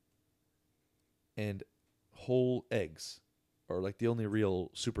meat and whole eggs are like the only real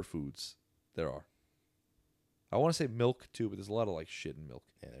superfoods there are. I want to say milk too, but there's a lot of like shit in milk.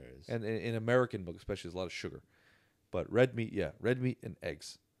 Yeah, there is. And in American milk, especially, there's a lot of sugar. But red meat, yeah, red meat and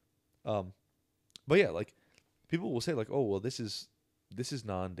eggs. But yeah, like people will say like, oh well, this is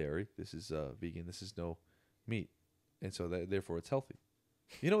non-dairy, this is vegan, this is no meat, and so therefore it's healthy.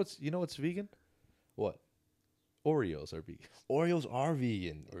 You know what's vegan? What? Oreos are vegan. Oreos are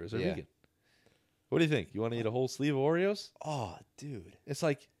vegan. Oreos are vegan. What do you think? You want to eat a whole sleeve of Oreos? Oh, dude. It's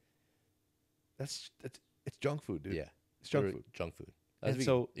like it's junk food, dude. Yeah. It's junk food. Junk food. That's And vegan.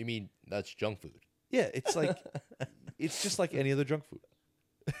 so You mean that's junk food? yeah, it's like it's just like any other junk food.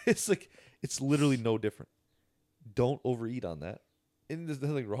 It's like it's literally no different. Don't overeat on that. And there's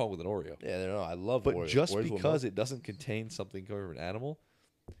nothing wrong with an Oreo. Yeah, no, I love But Oreos. just Oreos with because milk. it doesn't contain something coming from an animal,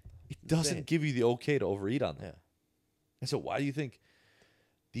 it doesn't Insane. give you the okay to overeat on that. Yeah. And so why do you think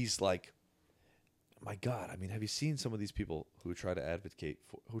these like, my God, I mean, have you seen some of these people who try to advocate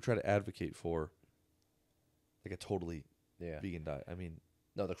for like a totally Yeah. vegan diet? I mean,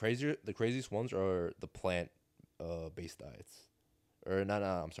 No, the craziest ones are the plant based diets. Or not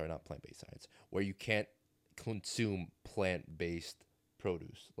I'm sorry, not plant based diets. Where you can't consume plant based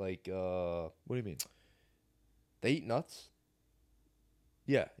produce. Like what do you mean? they eat nuts.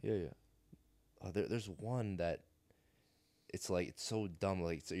 Yeah. There's one that it's like it's so dumb.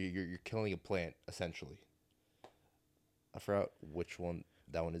 Like so you're killing a plant essentially. I forgot which one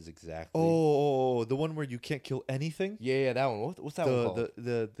that one is exactly. Oh, the one where you can't kill anything? Yeah, that one. What's that one called?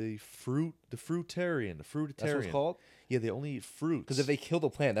 The fruitarian, the fruitarian. That's what it's called. Yeah, they only eat fruits. Because if they kill the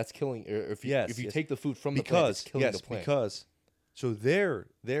plant, that's killing. Or if you Yes. take the food from the plant, it's killing the plant. Because so their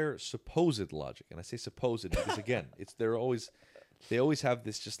supposed logic, and I say supposed because again, they always have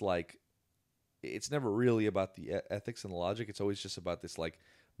this just like, it's never really about the ethics and the logic. It's always just about this like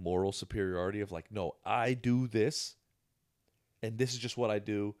moral superiority of like, no, I do this, and this is just what I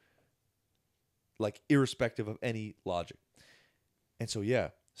do, like irrespective of any logic. And so yeah,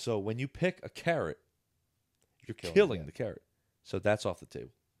 so when you pick a carrot, you're killing the carrot. So that's off the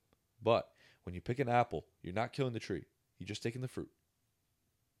table. But when you pick an apple, you're not killing the tree. You're just taking the fruit.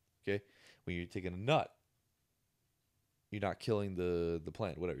 Okay? When you're taking a nut, you're not killing the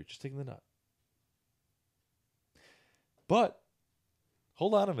plant, whatever. You're just taking the nut. But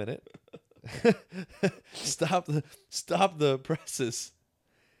hold on a minute. Stop the presses.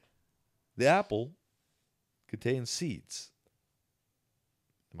 The apple contains seeds.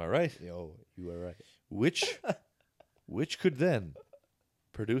 Am I right? Yo, you are right. Which could then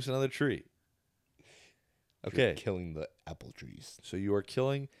produce another tree. Okay. You're killing the apple trees. So you are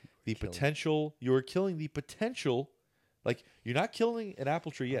killing the potential. You are killing the potential. Like, you're not killing an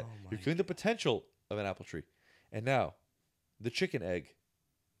apple tree yet. You're killing the potential of an apple tree. And now, the chicken egg.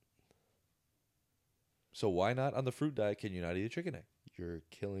 So why not on the fruit diet can you not eat a chicken egg? You're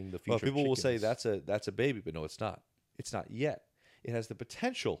killing the future. Well, people will say chickens. that's a baby, but no, it's not. It's not yet. It has the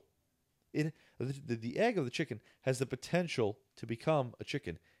potential. The egg of the chicken has the potential to become a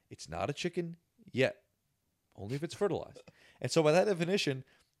chicken. It's not a chicken yet. Only if it's fertilized. And so by that definition,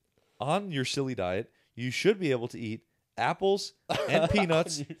 on your silly diet, you should be able to eat apples and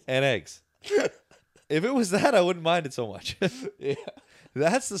peanuts and eggs. If it was that, I wouldn't mind it so much. Yeah.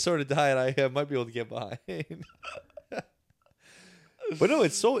 That's the sort of diet I might be able to get behind. But no,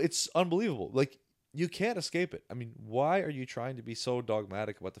 it's unbelievable. Like, you can't escape it. I mean, why are you trying to be so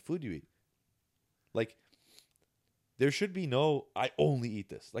dogmatic about the food you eat? Like, there should be no, I only eat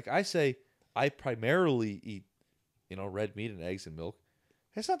this. Like, I say, I primarily eat, red meat and eggs and milk.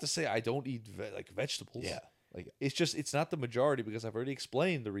 It's not to say I don't eat like vegetables. Yeah. Like, It's not the majority because I've already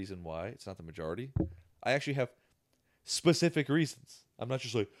explained the reason why it's not the majority. I actually have specific reasons. I'm not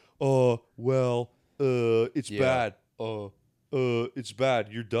just like, it's Yeah. bad. It's bad.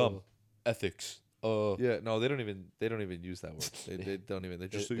 You're dumb. Ethics. Yeah, no, they don't even use that word. They don't even. They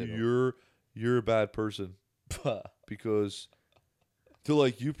just say they don't. you're a bad person because they're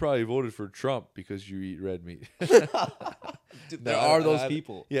like you probably voted for Trump because you eat red meat. Dude, No, there are those I-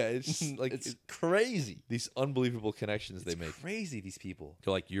 people. Yeah, it's like It's crazy. these unbelievable connections they make. Crazy, these people.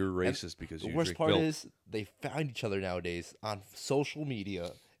 They're like you're racist because The you worst drink part milk. is they find each other nowadays on social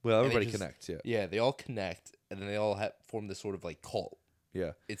media. Well, and they everybody just- connects. Yeah, Yeah, they all connect, and then they all form this sort of like cult.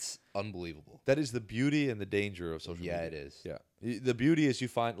 yeah. It's unbelievable. That is the beauty and the danger of social Yeah, media. it is. Yeah. The beauty is you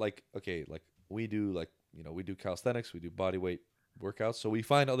find like we do we do calisthenics, we do body weight workouts, so we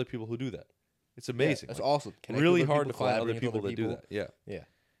find other people who do that. It's amazing. That's like, awesome. Connect really with other hard to people, find other collaborate with people that do that. Yeah. Yeah.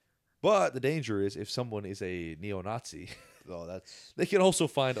 But the danger is if someone is a neo-Nazi, Oh, that's they can also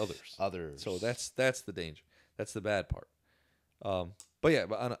find others. others. So that's the danger. That's the bad part. But yeah,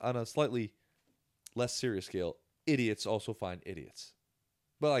 but on a slightly less serious scale, idiots also find idiots.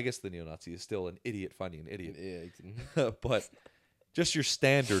 Well, I guess the neo-Nazi is still an idiot finding an idiot. Yeah. But just your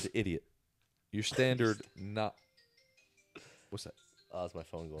standard idiot. Your standard not. What's that? Oh, that's my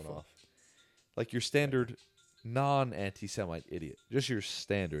phone going off. Like your standard non-anti-Semite idiot. Just your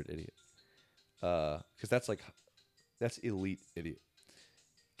standard idiot. Because that's elite idiot.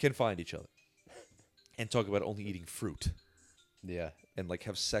 Can find each other. And talk about only eating fruit. Yeah. And like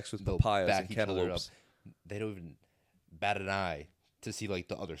have sex with They'll papayas back and each other up. cantaloupes. They don't even bat an eye to see like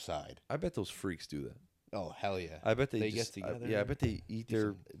the other side. I bet those freaks do that. Oh, hell yeah. I bet They just, get together. I bet they eat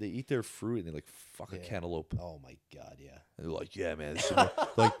their fruit and they like fuck a Yeah. cantaloupe. Oh my god, yeah. And they're like, yeah, man, this is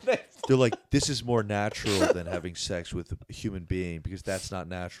more, they're like, this is more natural than having sex with a human being because that's not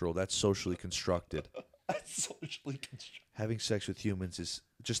natural. That's socially constructed. That's socially constructed. Having sex with humans is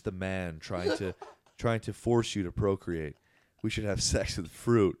just the man trying to force you to procreate. We should have sex with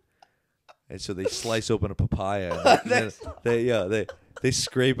fruit. And so they slice open a papaya and then they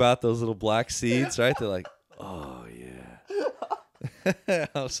scrape out those little black seeds, right? They're like, oh yeah.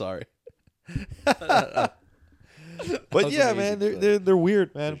 I'm sorry. But That's yeah, amazing, man, but they're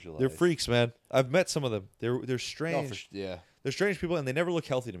weird, man. They're visualize. freaks, man. I've met some of them. They're No, strange. yeah. They're strange people, and they never look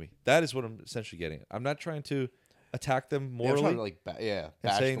healthy to me. That is what I'm essentially getting at. I'm not trying to attack them Yeah, I'm trying morally to, like,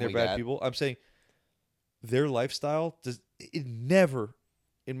 and saying they're bad people. I'm saying their lifestyle it never,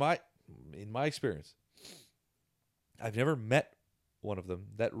 in my experience, I've never met one of them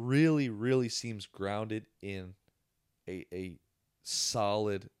that really, really seems grounded in a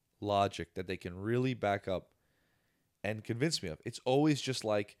solid logic that they can really back up and convince me of. It's always just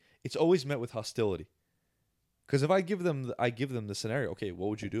like it's always met with hostility. Because if I give them the scenario, okay, what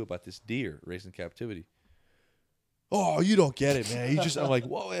would you do about this deer raised in captivity? Oh, you don't get it, man. I'm like,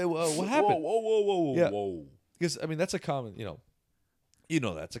 whoa, what happened? Whoa. Yeah. Whoa. Because I mean, that's a common,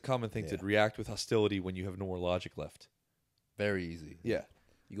 that's a common thing to Yeah. react with hostility when you have no more logic left. Very easy. Yeah,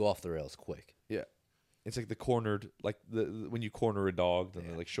 You go off the rails quick. yeah. It's like the cornered, like when you corner a dog, then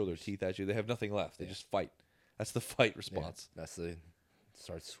they like show their teeth at you. They have nothing left. They just fight. That's the fight response. That's the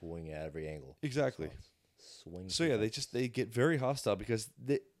start swinging at every angle. Exactly. Swing. So yeah, they get very hostile because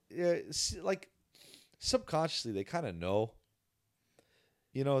like subconsciously they kind of know.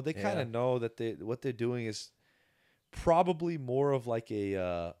 They kind of know that what they're doing is probably more of like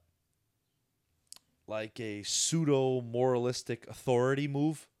a pseudo moralistic authority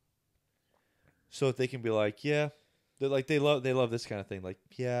move. So that they can be like, yeah, they're like they love this kind of thing. Like,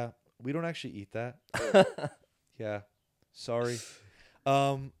 yeah, we don't actually eat that. Yeah, sorry.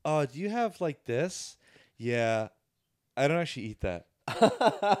 Do you have like this? Yeah, I don't actually eat that.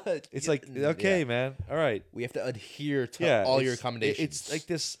 It's like, okay, Yeah. man, all right. We have to adhere to all your accommodations. It's like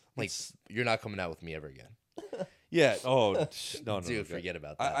this. Like, you're not coming out with me ever again. Yeah. Oh no. Dude, forget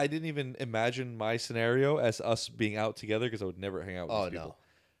about that. I didn't even imagine my scenario as us being out together because I would never hang out with these people.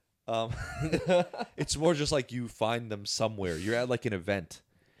 It's more just like you find them somewhere. You're at like an event,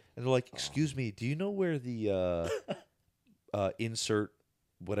 and they're like, "Excuse me, do you know where the insert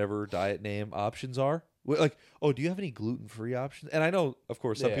whatever diet name options are? Like, oh, do you have any gluten-free options?" And I know, of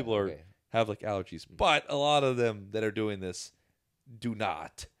course, some people have like allergies, but a lot of them that are doing this do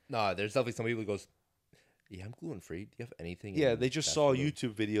not. No, there's definitely some people who goes, yeah, I'm gluten-free. Do you have anything? Yeah, they just saw a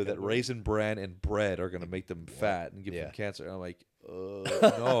YouTube video that raisin bran and bread are going to make them fat and give them Yeah. cancer. And I'm like,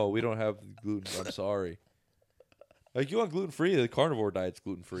 no, we don't have gluten. I'm sorry. Like, you want gluten-free? The carnivore diet's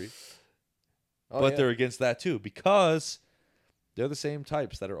gluten-free. But they're against that too because they're the same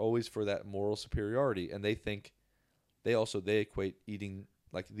types that are always for that moral superiority. And they think they equate eating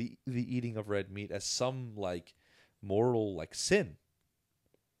like the eating of red meat as some like moral like sin.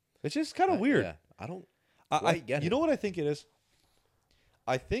 It's just kind of weird. Yeah, I don't I quite get you it. know what I think it is?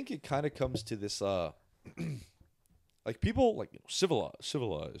 I think it kind of comes to this like people like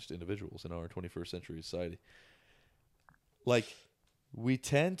civilized individuals in our 21st century society. Like we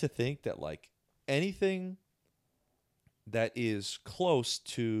tend to think that like anything that is close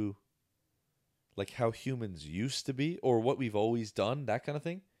to like how humans used to be or what we've always done, that kind of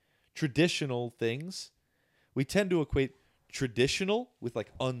thing, traditional things, we tend to equate traditional with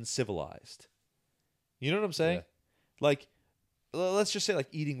like uncivilized. You know what I'm saying? Yeah. Like, let's just say like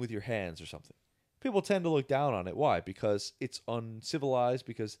eating with your hands or something. People tend to look down on it. Why? Because it's uncivilized,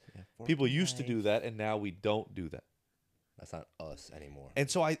 because people used to do that and now we don't do that. That's not us anymore. And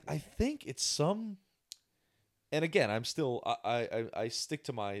so I think it's some, and again, I'm still, I stick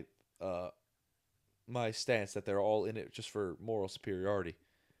to my, my stance that they're all in it just for moral superiority.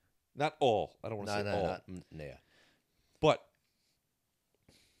 Not all. I don't want to say all. Yeah. But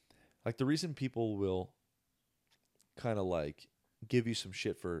like the reason people will kind of like give you some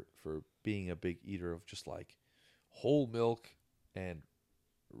shit for being a big eater of just like whole milk and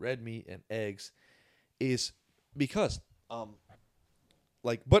red meat and eggs is because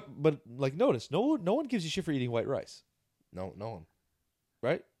like but like notice no one gives you shit for eating white rice. No one.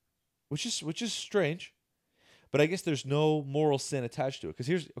 Right? Which is strange. But I guess there's no moral sin attached to it, cuz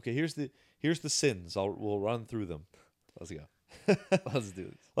here's the sins. We'll run through them. Let's go. Let's do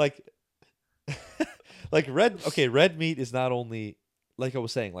this. Like like red meat is not only, like I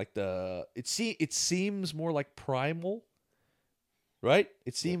was saying, like it seems more like primal, right?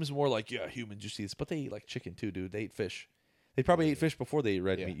 It seems more like, yeah, humans just eat this, but they eat like chicken too, dude. They eat fish. They probably ate fish before they ate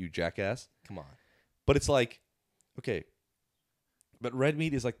red meat, you jackass. Come on. But it's like, okay, but red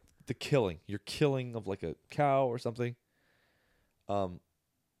meat is like the killing. You're killing of like a cow or something.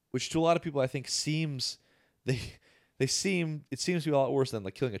 Which to a lot of people I think seems it seems to be a lot worse than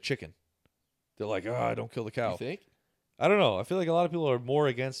like killing a chicken. They're like, oh, don't kill the cow. You think? I don't know. I feel like a lot of people are more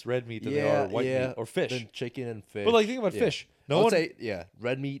against red meat than they are white meat or fish. Than chicken and fish. But like, think about fish. I would say,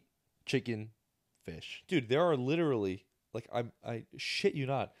 red meat, chicken, fish. Dude, there are literally, like, I shit you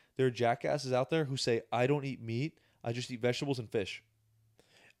not, there are jackasses out there who say, I don't eat meat, I just eat vegetables and fish.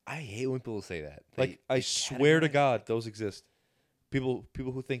 I hate when people say that. Like, I swear to God, those exist. People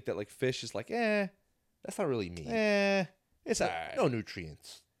who think that like fish is like, that's not really meat. It's alright. No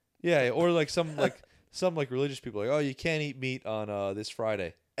nutrients. Yeah, or like some like religious people are like, oh, you can't eat meat on this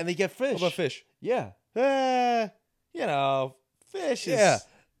Friday, and they get fish. What about fish? Yeah, you know, fish is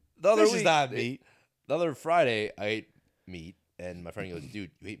fish is not meat. The other Friday, I ate meat, and my friend goes, "Dude,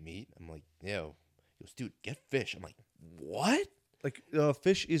 you ate meat?" I'm like, "Yeah." He goes, "Dude, get fish." I'm like, "What?" Like,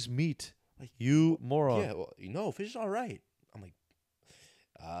 fish is meat. Like, you moron. Yeah, well, fish is all right. I'm like,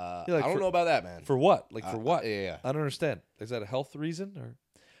 like I don't know about that, man. For what? Like, for what? Yeah. I don't understand. Is that a health reason or?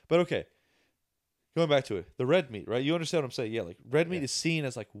 But okay, going back to it, the red meat, right? You understand what I'm saying? Yeah, like red meat is seen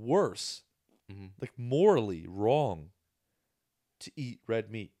as like worse, like morally wrong, to eat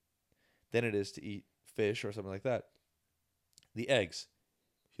red meat than it is to eat fish or something like that. The eggs,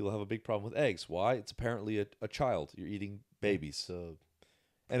 you'll have a big problem with eggs. Why? It's apparently a child. You're eating babies,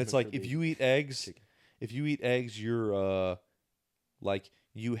 and it's like if you eat eggs, you're like,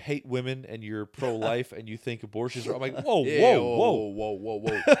 you hate women and you're pro-life and you think abortions are. I'm like, whoa.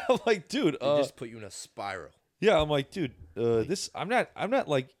 I'm like, dude, it just put you in a spiral. Yeah, I'm like, dude, this. I'm not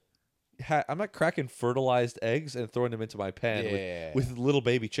like, I'm not cracking fertilized eggs and throwing them into my pan with little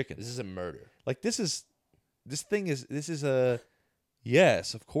baby chickens. This is a murder. Like, this is a,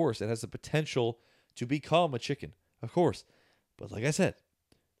 yes, of course, it has the potential to become a chicken, of course, but like I said,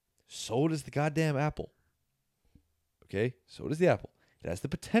 so does the goddamn apple. Okay, so does the apple. It has the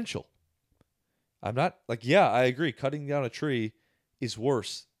potential. I'm not like, yeah, I agree. Cutting down a tree is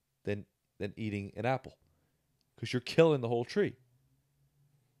worse than eating an apple, because you're killing the whole tree.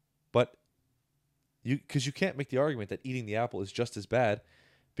 But because you can't make the argument that eating the apple is just as bad,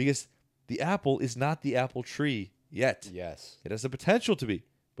 because the apple is not the apple tree yet. Yes, it has the potential to be,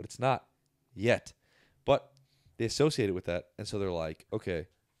 but it's not yet. But they associate it with that, and so they're like, okay,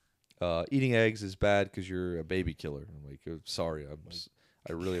 eating eggs is bad because you're a baby killer. I'm like, sorry,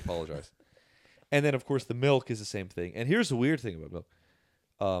 I really apologize. And then, of course, the milk is the same thing. And here's the weird thing about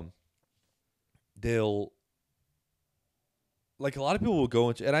milk. They'll, like, a lot of people will go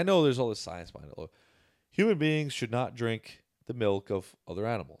into, and I know there's all this science behind it. Look, human beings should not drink the milk of other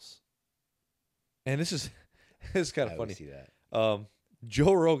animals. And this is kind of funny. See that.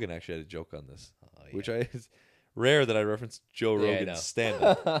 Joe Rogan actually had a joke on this, which it's rare that I reference Joe Rogan's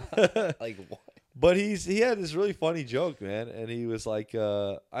stand-up. Like what? But he had this really funny joke, man, and he was like,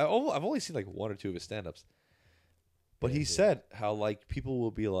 I've only seen like one or two of his stand-ups, but he said how like people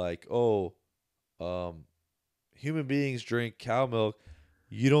will be like, oh, human beings drink cow milk.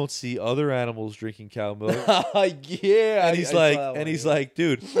 You don't see other animals drinking cow milk. Yeah, And he's like,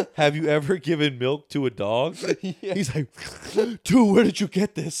 dude, have you ever given milk to a dog? Yeah. He's like, dude, where did you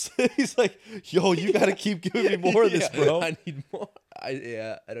get this? He's like, yo, you got to keep giving me more of this, bro. I need more. I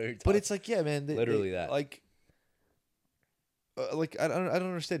know what you're But it's like, yeah, man, Literally that. Like I don't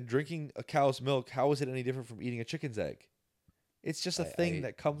understand drinking a cow's milk. How is it any different from eating a chicken's egg? It's just a thing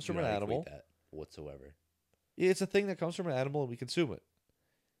that comes from an animal. That whatsoever. It's a thing that comes from an animal, and we consume it.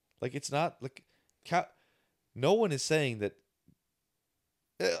 Like it's not like cow. No one is saying that.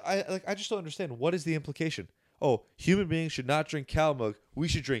 I just don't understand. What is the implication? Oh, human beings should not drink cow milk. We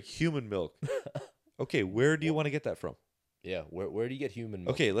should drink human milk. Okay, where do you want to get that from? Yeah, where do you get human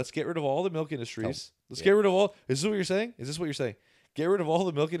milk? Okay, let's get rid of all the milk industries. Let's get rid of all. Is this what you're saying? Is this what you're saying? Get rid of all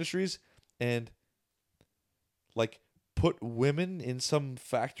the milk industries and like put women in some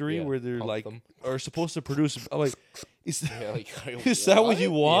factory where they're like are supposed to produce. I'm like, is that what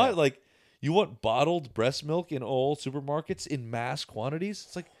you want? Yeah. Like, you want bottled breast milk in all supermarkets in mass quantities?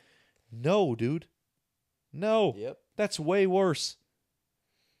 It's like, no, dude, no. Yep, that's way worse.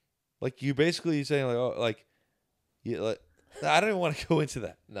 Like, you basically saying like, oh, like, yeah, like, I don't even want to go into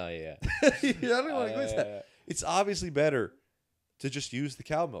that. No, yeah, I don't even want to go into that. It's obviously better to just use the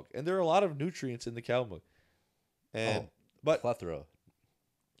cow milk, and there are a lot of nutrients in the cow milk. And but plethora.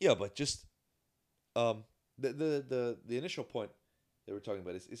 Yeah, but just the initial point that we're talking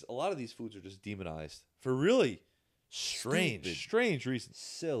about is a lot of these foods are just demonized for really strange reasons.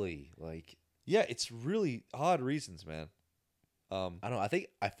 Silly, like, yeah, it's really odd reasons, man. I don't know.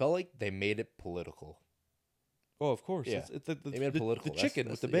 I felt like they made it political. Oh, of course. Yeah. They made it political. The chicken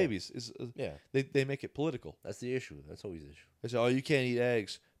with the babies is they make it political. That's the issue. That's always the issue. They say, oh, you can't eat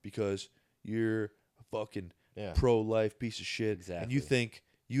eggs because you're a fucking pro-life piece of shit. Exactly. And you think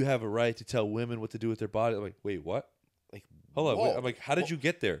you have a right to tell women what to do with their body. I'm like, wait, what? Like, hold on. Wait, I'm like, how did you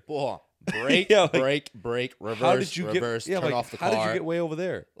get there? Break, break, reverse, how did you reverse, turn like, off the car. How did you get way over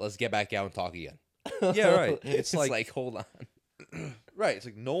there? Let's get back out and talk again. Yeah, right. It's like, hold on. Right. It's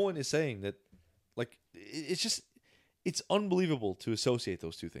like no one is saying that. Like, it's just, it's unbelievable to associate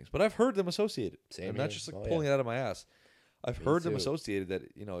those two things. But I've heard them associated. I'm not just like pulling it out of my ass. I've heard them associated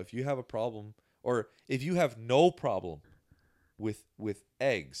that, you know, if you have a problem or if you have no problem with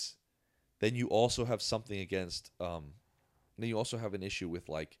eggs, then you also have something against then you also have an issue with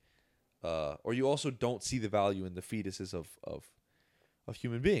like or you also don't see the value in the fetuses of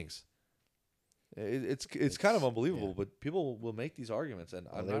human beings. It's kind of unbelievable, but people will make these arguments, and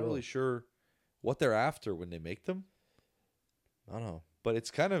I'm not really sure what they're after when they make them. I don't know, but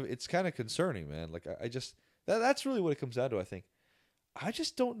it's kind of concerning, man. Like I just that's really what it comes down to. I think I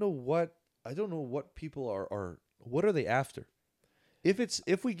just don't know what people are what are they after?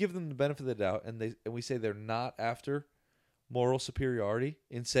 If we give them the benefit of the doubt and we say they're not after moral superiority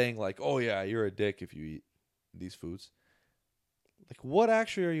in saying like, oh yeah, you're a dick if you eat these foods. Like, what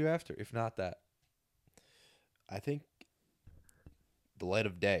actually are you after if not that? I think the light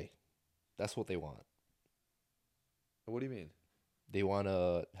of day. That's what they want. What do you mean? They want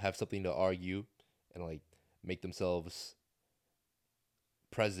to have something to argue and like make themselves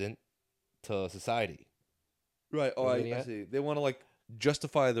present to society. Right. Oh, I see. They want to like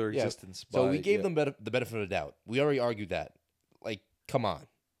justify their existence. So we gave them the benefit of the doubt. We already argued that. Like, come on.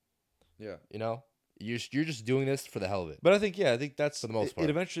 Yeah. You know, you're just doing this for the hell of it. But I think that's for the most part.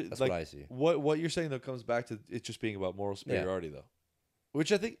 It eventually, that's like, what I see. What you're saying though comes back to it just being about moral superiority though,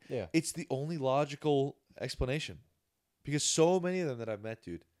 which I think it's the only logical explanation, because so many of them that I've met,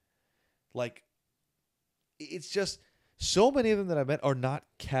 dude, like, it's just so many of them that I've met are not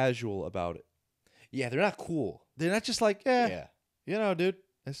casual about it. Yeah, they're not cool. They're not just like, you know, dude,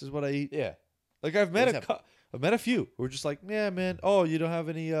 this is what I eat. Yeah. Like I've met a few who are just like, yeah, man. Oh, you don't have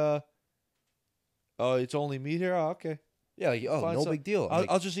any. Oh, it's only meat here. Oh, okay. Yeah. Like, oh, no big deal.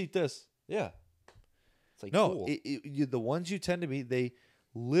 I'll just eat this. Yeah. It's like, no, cool. The ones you tend to meet, they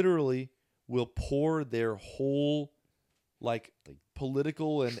literally will pour their whole like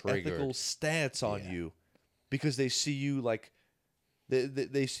political and ethical stance on you because they see you like.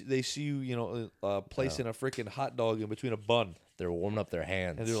 They see you, you know, placing a freaking hot dog in between a bun. They're warming up their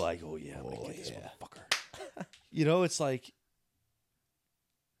hands. And they're like, oh, yeah, I'm going to get this motherfucker. You know, it's like,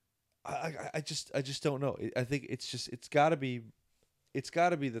 I just don't know. I think it's got to be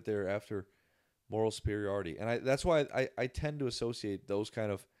that they're after moral superiority. And that's why I tend to associate those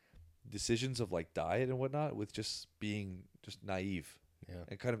kind of decisions of like diet and whatnot with just being just naive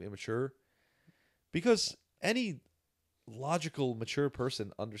and kind of immature. Because any logical, mature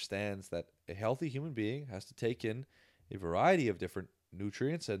person understands that a healthy human being has to take in a variety of different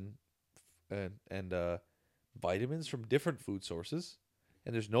nutrients and vitamins from different food sources,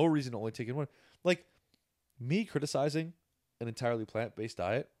 and there's no reason to only take in one. Like me criticizing an entirely plant-based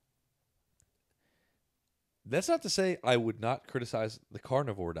diet, that's not to say I would not criticize the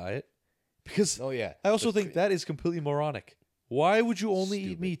carnivore diet, because Oh yeah. I also think that is completely moronic. Why would you only eat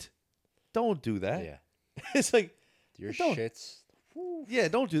Stupid. meat? Don't do that. Yeah. It's like, Your don't. shits. Whew, yeah,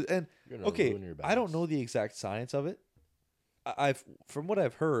 don't do that. And you're gonna okay, ruin your I don't balance. know the exact science of it. I've from what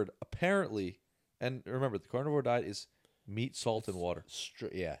I've heard, apparently, and remember, the carnivore diet is meat, salt, and water.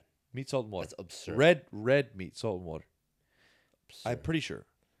 Yeah. Meat, salt, and water. That's absurd. Red meat, salt, and water. I'm Absurd. pretty sure.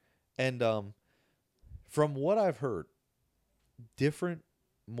 And from what I've heard, different,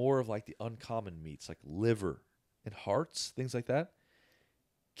 more of like the uncommon meats, like liver and hearts, things like that,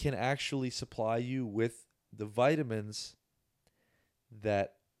 can actually supply you with the vitamins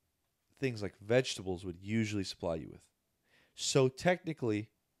that things like vegetables would usually supply you with. So technically,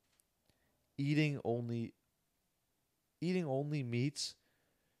 eating only meats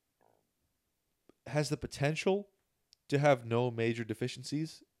has the potential to have no major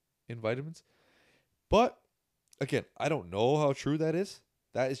deficiencies in vitamins. But again, I don't know how true that is.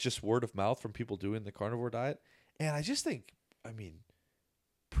 That is just word of mouth from people doing the carnivore diet. And I just think, I mean,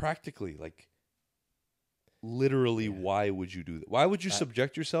 practically, like, literally, why would you do that? Why would you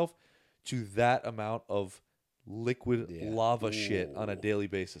subject yourself to that amount of liquid lava shit on a daily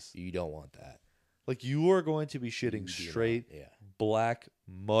basis? You don't want that. Like, you are going to be shitting You do not, straight yeah. black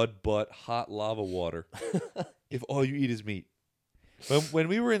mud butt hot lava water if all you eat is meat. When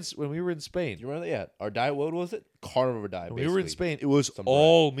we were in Spain, You remember that? Yeah. Our diet, what was it? Carnivore diet. when we were in basically. Spain, it was Some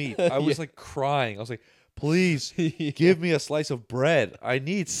all meat. I was Yeah. like crying. I was like, please give me a slice of bread. I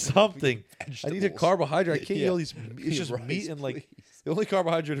need something. I need a Vegetables. carbohydrate. I can't eat Yeah. all these. It's just Rice, meat and like please. the only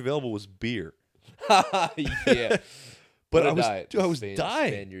carbohydrate available was beer. Yeah. But What a I was diet. dude, I was Expand- dying.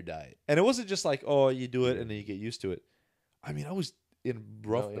 expand your diet. And it wasn't just like, oh, you do it and then you get used to it. I mean, I was in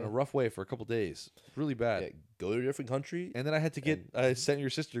a rough way for a couple days, really bad. Yeah, go to a different country. And then I had to get I sent your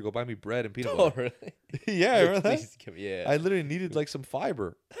sister to go buy me bread and peanut Oh, butter. really? Yeah, remember that? Please give me, yeah. I literally needed like some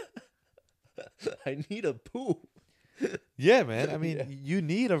fiber. I need a poo. Yeah, man. I mean, Yeah. you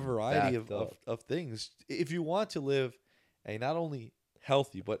need a variety Backed of, up. of things if you want to live a not only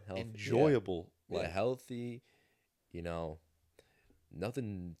healthy but Healthy, yeah. enjoyable Yeah, life. healthy,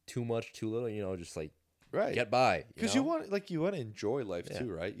 nothing too much, too little, just like Right. get by. Because you want to enjoy life Yeah.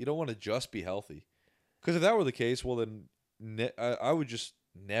 too, right? You don't want to just be healthy. Because if that were the case, well then I would just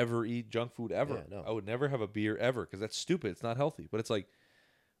never eat junk food ever. Yeah, no. I would never have a beer ever because that's stupid. It's not healthy. But it's like,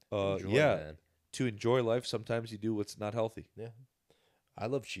 Enjoy, yeah, man. to enjoy life, sometimes you do what's not healthy. Yeah. I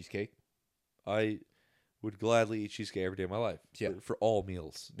love cheesecake. I would gladly eat cheesecake every day of my life. Yeah. For all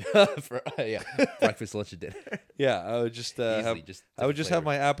meals. Yeah. Breakfast, lunch, and dinner. Yeah, I would just have Easily, just I would just have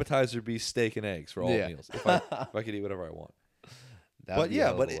flavor. my appetizer be steak and eggs for all Yeah. meals. If I could eat whatever I want. That'd But be a yeah,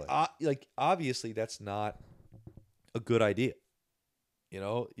 hell of but a life. like obviously that's not a good idea.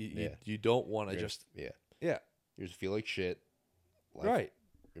 You Yeah. you don't want to You're- just yeah. yeah, You just feel like shit. Life- right.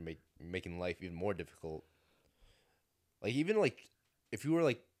 You're making life even more difficult. Like even like if you were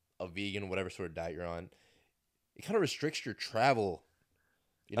like a vegan, whatever sort of diet you're on, it kind of restricts your travel.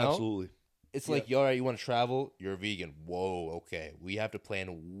 You know, Absolutely. it's Yeah. like, all right, you want to travel, you're a vegan. Whoa, okay, we have to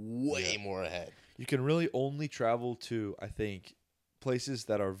plan way more ahead. You can really only travel to, I think, places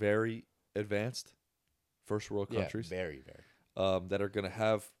that are very advanced, first world countries, Yeah, very, very. that are going to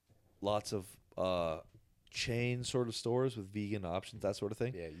have lots of chain sort of stores with vegan options, that sort of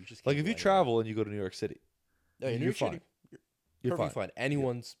thing. Yeah, you just Like can't if go you anywhere. travel and you go to New York City, No, in New you're York City, fine. You're perfectly fine.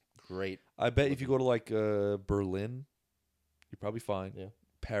 Anyone's great. I bet if you go to like Berlin, you're probably fine. Yeah.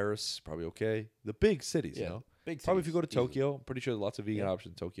 Paris, probably okay. The big cities, Yeah, big Probably if you cities, go to easily. Tokyo, I'm pretty sure there's lots of vegan Yeah.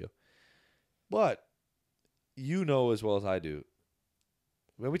 options in Tokyo. But you know as well as I do,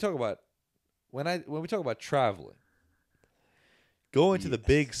 when we talk about traveling, going to the Yes.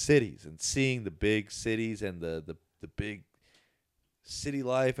 big cities and seeing the big cities and the big city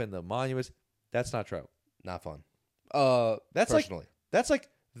life and the monuments, that's not travel. Not fun. That's like personally. That's like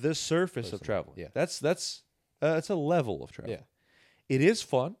the surface of Personally, traveling. yeah. That's it's a level of travel. Yeah. It is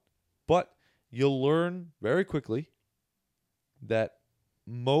fun, but you'll learn very quickly that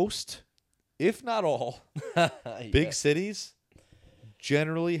most, if not all, big Yeah. cities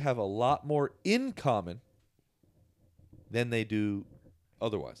generally have a lot more in common than they do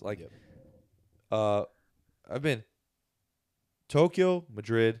otherwise. Like, Yep. I've been Tokyo,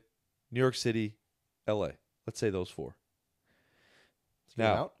 Madrid, New York City, LA. Let's say those four. Good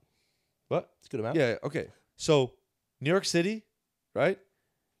Now, amount? What? It's a good amount. Yeah. Okay. So New York City, right?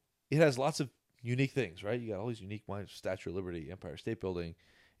 It has lots of unique things, right? You got all these unique ones: Statue of Liberty, Empire State Building.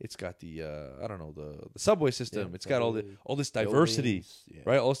 It's got the I don't know, the subway system. Yeah, It's got subway, all this diversity, buildings, yeah.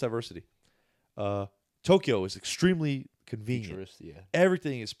 right? All this diversity. Tokyo is extremely convenient. Futurist, yeah.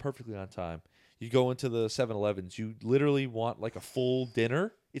 Everything is perfectly on time. You go into the 7-Elevens, you literally want like a full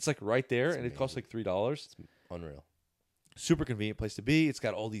dinner. It's like right there, It's and it costs amazing. like $3. It's unreal. Super convenient place to be. It's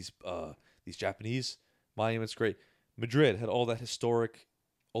got all these Japanese monuments. Great. Madrid had all those historic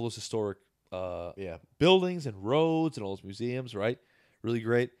Yeah. buildings and roads and all those museums. Right, really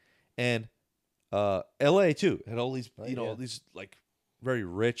great. And L.A. too had all these all these like very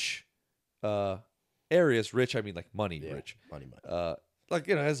rich areas. Rich, I mean like money Yeah. rich. Money. Like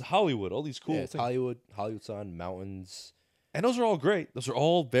it has Hollywood, all these cool Yeah, it's things. Hollywood sign, mountains. And those are all great. Those are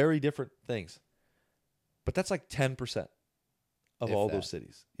all very different things. But that's like 10% of If all that. those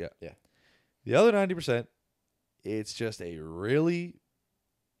cities. Yeah. Yeah. The other 90%, it's just a really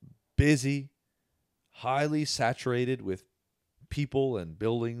busy, highly saturated with people and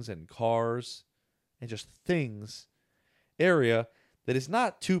buildings and cars and just things area that is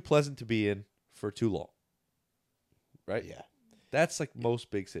not too pleasant to be in for too long. Right? Yeah. That's like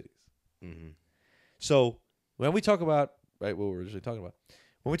most big cities. Mm-hmm. So when we talk about, right, what we're originally talking about,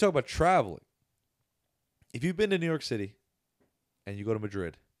 when we talk about traveling, if you've been to New York City and you go to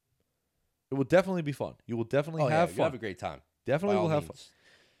Madrid, it will definitely be fun. You will definitely have You'll fun. have a great time. Definitely By all will have fun. means.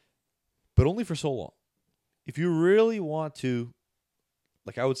 But only for so long. If you really want to,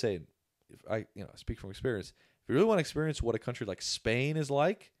 like I would say, if I speak from experience, if you really want to experience what a country like Spain is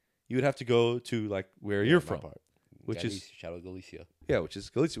like, you would have to go to like where you're my from, part. which is Shadow Galicia. yeah, which is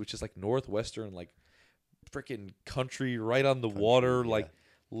Galicia, which is like northwestern, like freaking country right on the Country, water, yeah. like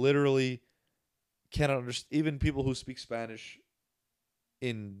literally cannot understand. Even people who speak Spanish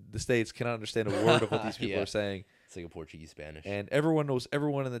in the States cannot understand a word of what these people Yeah. are saying. It's like a Portuguese Spanish. And everyone knows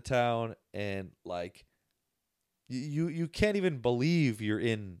everyone in the town, and like you can't even believe you're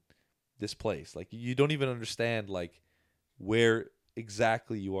in this place. Like you don't even understand like where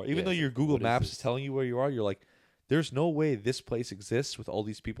exactly you are. Even Yeah, though it's your like, Google what is Maps is this? telling you where you are, you're like, there's no way this place exists with all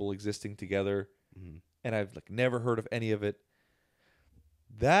these people existing together, Mhm. and I've like never heard of any of it.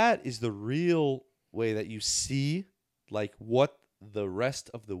 That is the real way that you see like what the rest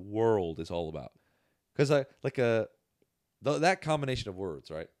of the world is all about. Because that combination of words,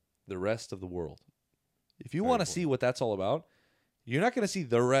 right? The rest of the world. If you Very want to important. see what that's all about, you're not going to see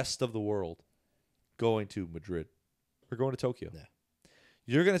the rest of the world going to Madrid or going to Tokyo. Yeah.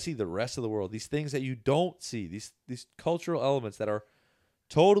 You're going to see the rest of the world. These things that you don't see, these cultural elements that are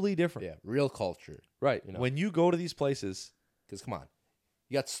totally different. Yeah, real culture. Right. You know. When you go to these places, Because come on,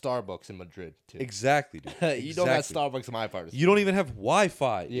 you got Starbucks in Madrid too. exactly, dude. You don't got Exactly. Starbucks in my part. Of You don't even have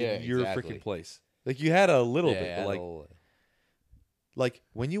Wi-Fi Yeah, in your exactly. freaking place. Like you had a little yeah, bit, but yeah, like no, like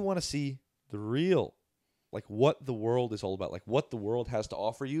when you want to see the real, like what the world is all about, like what the world has to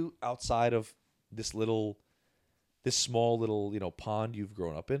offer you outside of this small little pond you've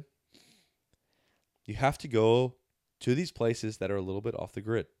grown up in, you have to go to these places that are a little bit off the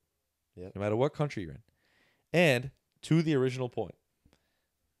grid. Yep. No matter what country you're in, and to the original point.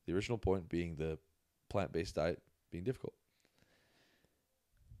 The original point being the plant-based diet being difficult.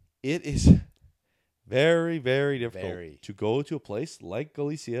 It is very, very difficult Very. to go to a place like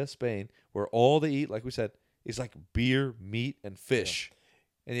Galicia, Spain, where all they eat, like we said, is like beer, meat, and fish,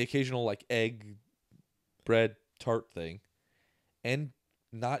 and the occasional like egg, bread, tart thing, and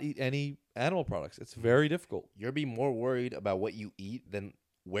not eat any animal products. It's very difficult. You'll be more worried about what you eat than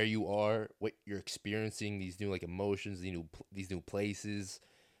where you are, what you're experiencing, these new like emotions, these new places,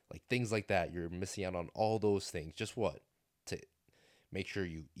 like things like that. You're missing out on all those things. Just what? To make sure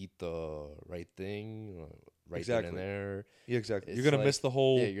you eat the right thing, right then Exactly. and there. Yeah, exactly. It's You're gonna like- miss the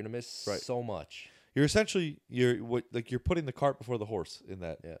whole. Yeah, you're gonna miss Right. so much. You're essentially you're putting the cart before the horse in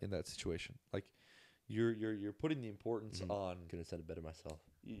that Yeah. in that situation. Like you're putting the importance Mhm. on Couldn't have said it better myself.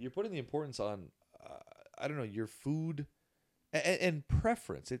 you're putting the importance on I don't know, your food and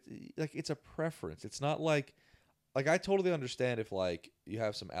preference. It's a preference. It's not like I totally understand if like you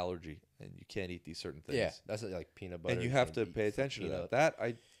have some allergy and you can't eat these certain things. Yeah, that's like peanut butter. And you have to can't eat pay attention to peanut. that.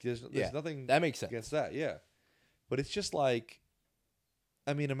 There's Yeah, nothing That makes sense. against that, yeah. But it's just like,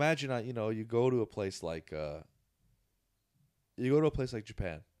 I mean, imagine you go to a place like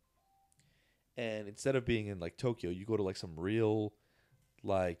Japan, and instead of being in like Tokyo, you go to like some real,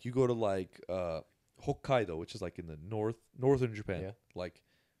 like you go to like Hokkaido, which is like in the northern Japan. Yeah. Like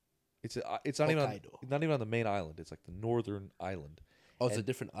it's not even Hokkaido. not even on the main island. It's like the northern island. Oh, it's a and-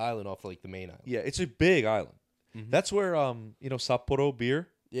 different island off like the main island. Yeah, it's a big island. Mhm. That's where Sapporo beer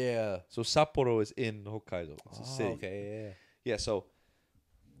Yeah. So Sapporo is in Hokkaido. It's a city. Okay. Yeah. Yeah, so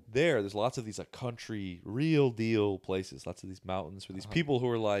there's lots of these like country, real deal places. Lots of these mountains for these people who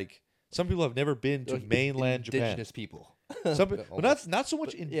are like, some people have never been to Like mainland Japan. indigenous people. Some, well, not so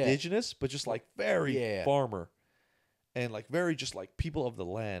much Yeah. indigenous, but just like very Yeah. farmer, and like very just like people of the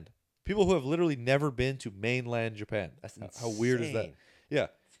land. People who have literally never been to mainland Japan. That's How weird is that? insane. Yeah.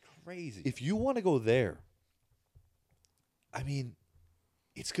 It's crazy. If you want to go there, I mean,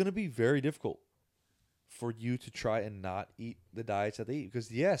 it's going to be very difficult for you to try and not eat the diets that they eat.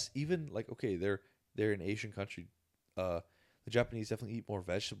 Because yes, even like, okay, they're an Asian country. The Japanese definitely eat more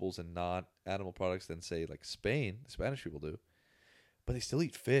vegetables and non-animal products than, say, like Spain. The Spanish people do. But they still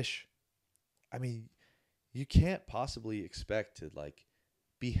eat fish. I mean, you can't possibly expect to like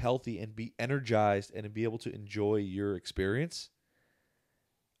be healthy and be energized and be able to enjoy your experience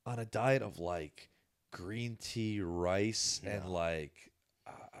on a diet of like green tea, rice, and like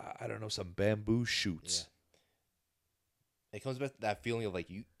I don't know, some bamboo shoots. Yeah. It comes back to that feeling of like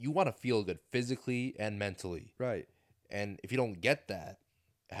you want to feel good physically and mentally, Right. and if you don't get that,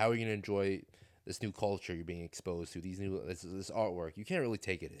 how are you gonna enjoy this new culture you're being exposed to? This artwork, you can't really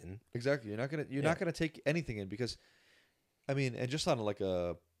take it in. Exactly. You're not gonna take anything in because, I mean, and just on like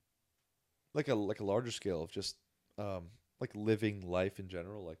a larger scale of just like living life in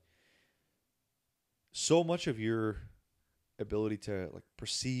general, like so much of your ability to like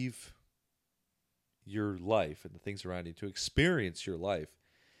perceive your life and the things around you, to experience your life,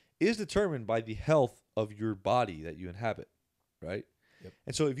 is determined by the health of your body that you inhabit, right? Yep.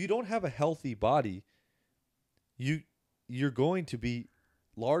 And so if you don't have a healthy body, you're going to be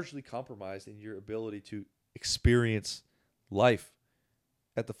largely compromised in your ability to experience life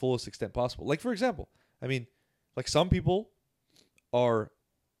at the fullest extent possible. Like, for example, I mean, like some people are,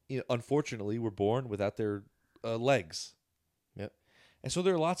 unfortunately, were born without their legs. Yep. And so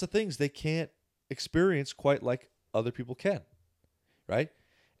there are lots of things they can't experience quite like other people can, right?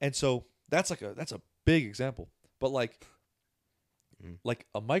 And so that's a big example. But like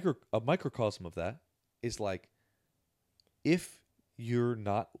a microcosm of that is like, if you're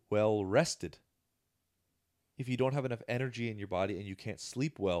not well rested, if you don't have enough energy in your body and you can't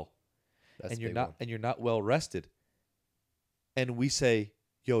sleep well, That's and you're not well rested, and we say,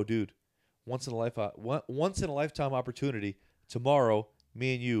 "Yo, dude, once in a lifetime opportunity. Tomorrow,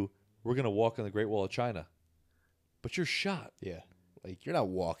 me and you, we're gonna walk on the Great Wall of China," but you're shot. Yeah. Like you're not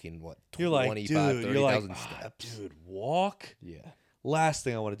walking You're like, 25, dude, you're like, 30,000 steps. dude, walk. Yeah. Last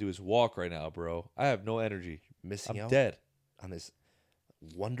thing I want to do is walk right now, bro. I have no energy. Missing I'm out dead. on this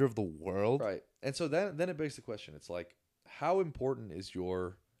wonder of the world. Right. And so then it begs the question. It's like, how important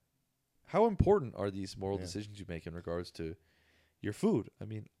are these moral decisions you make in regards to your food? I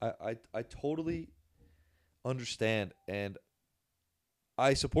mean, I totally understand, and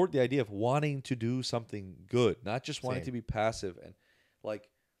I support the idea of wanting to do something good, not just wanting Same. to be passive. And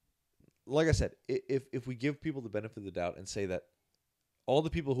like I said, if we give people the benefit of the doubt and say that all the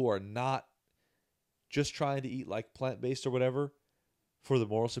people who are not just trying to eat like plant-based or whatever for the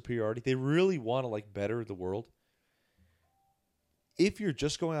moral superiority, they really want to like better the world. If you're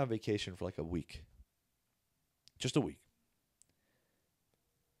just going on vacation for like a week, just a week,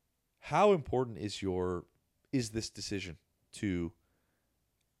 how important is this decision to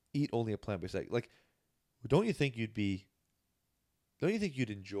eat only a plant-based diet? Like, don't you think you'd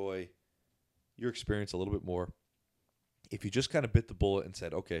enjoy your experience a little bit more if you just kind of bit the bullet and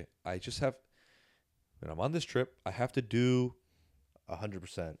said, okay, when I'm on this trip, I have to do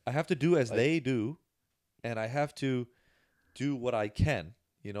 100%. I have to do as they do, and I have to do what I can.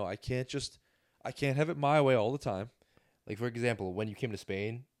 I can't have it my way all the time. Like, for example, when you came to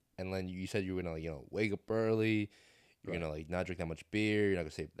Spain and then you said you were going to, wake up early, you're going to, like, not drink that much beer, you're not going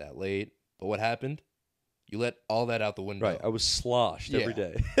to stay that late. But what happened? You let all that out the window. Right. I was sloshed every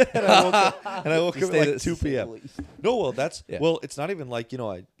Yeah. day. and I woke up at like 2 p.m. No, well, it's not even like,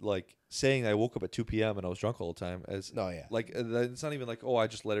 I like saying I woke up at 2 p.m. and I was drunk all the time. Like, it's not even like, oh, I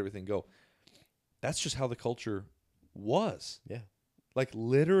just let everything go. That's just how the culture was. Yeah. Like,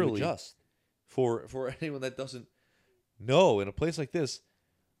 literally. Just. For anyone that doesn't know, in a place like this,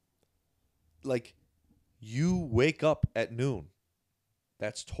 like, you wake up at noon.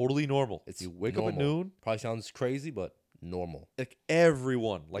 That's totally normal. It's you wake normal. up at noon. Probably sounds crazy, but normal. Like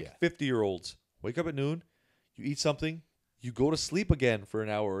everyone, 50-year-olds, wake up at noon. You eat something. You go to sleep again for an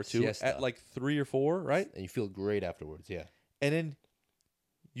hour or two Siesta. at like 3 or 4, right? And you feel great afterwards, yeah. And then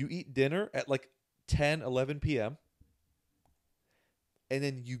you eat dinner at like 10, 11 p.m. And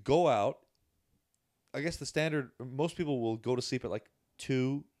then you go out. I guess the standard, most people will go to sleep at like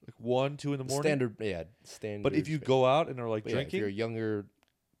 2, like 1, 2 in the morning. Standard. But if you go out and are like if drinking, you're younger,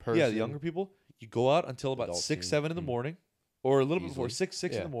 person. Yeah, the younger people. You go out until about Adult 6, teen. 7 in the morning, or a little bit before Easily. 6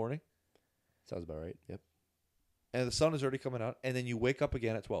 in Yeah. the morning, Sounds about right. Yep. and the sun is already coming out, and then you wake up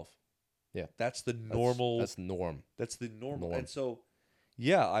again at 12. Yeah. That's the normal. That's norm. That's the normal. Norm. And so,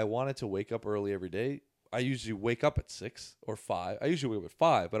 yeah, I wanted to wake up early every day. I usually wake up at 6 or 5. I usually wake up at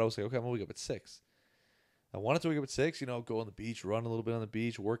 5, but I was like, okay, I'm gonna wake up at 6. I wanted to wake up at 6. Go on the beach, run a little bit on the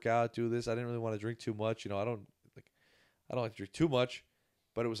beach, work out, do this. I didn't really want to drink too much. I don't like to drink too much,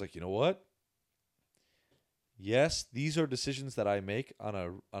 but it was like, you know what? Yes, these are decisions that I make on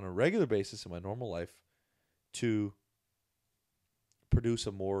a regular basis in my normal life to produce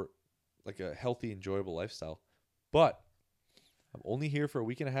a more like a healthy, enjoyable lifestyle. But I'm only here for a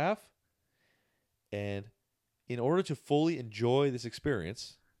week and a half, and in order to fully enjoy this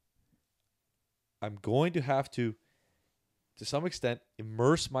experience, I'm going to have to some extent,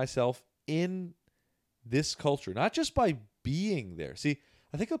 immerse myself in this culture, not just by being there. See,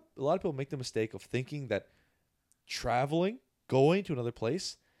 I think a lot of people make the mistake of thinking that traveling, going to another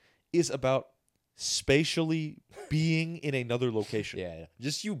place, is about spatially being in another location. Yeah.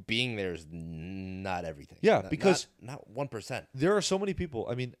 Just you being there is not everything. Yeah, because not 1%. there are so many people.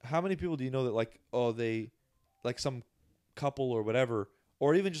 I mean, how many people do you know that they like some couple or whatever,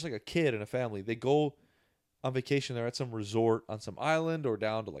 or even just like a kid and a family, they go on vacation, they're at some resort on some island or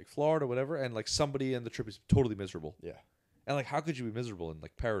down to like Florida or whatever, and like somebody in the trip is totally miserable. Yeah. And like, how could you be miserable in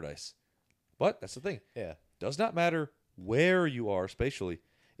like paradise? But that's the thing. Yeah. Does not matter where you are spatially.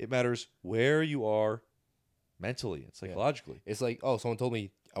 It matters where you are mentally and psychologically. It's like, oh, someone told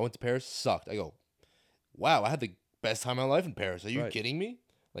me I went to Paris, sucked. I go, wow, I had the best time of my life in Paris. Are you kidding me?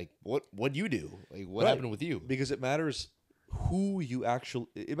 Like, what'd you do? Like, what happened with you? Because it matters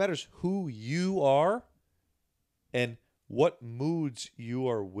it matters who you are and what moods you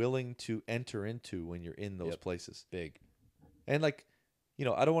are willing to enter into when you're in those places. Big. And like,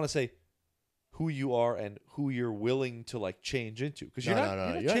 I don't want to say who you are and who you're willing to like change into, because you're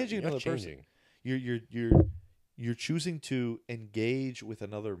not changing another person. You're choosing to engage with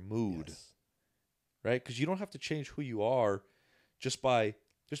another mood, right? Because you don't have to change who you are just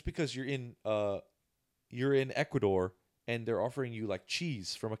because you're in Ecuador and they're offering you like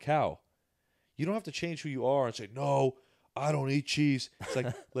cheese from a cow. You don't have to change who you are and say, no, I don't eat cheese. It's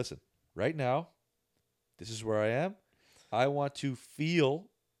like, listen, right now, this is where I am. I want to feel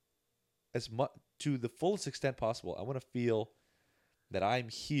as much to the fullest extent possible. I want to feel that I'm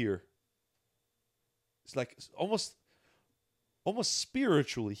here. It's like almost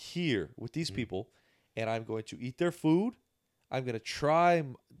spiritually here with these people, and I'm going to eat their food. I'm going to try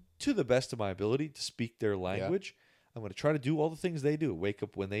to the best of my ability to speak their language. I'm going to try to do all the things they do. Wake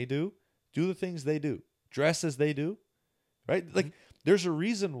up when they do the things they do, dress as they do, right? Like, there's a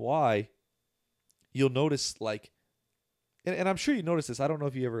reason why you'll notice, like, and I'm sure you notice this. I don't know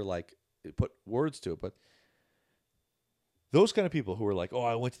if you ever like put words to it, but those kind of people who are like, oh,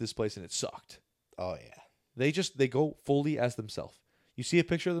 I went to this place and it sucked. Oh yeah. They go fully as themselves. You see a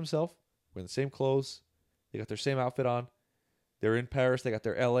picture of themselves wearing the same clothes. They got their same outfit on. They're in Paris. They got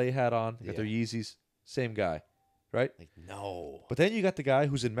their LA hat on. They got their Yeezys. Same guy, right? Like, no. But then you got the guy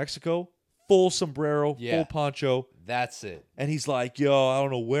who's in Mexico, full sombrero, full poncho. That's it. And he's like, yo, I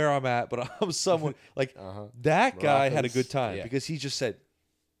don't know where I'm at, but I'm someone. Like, that guy had a good time because he just said,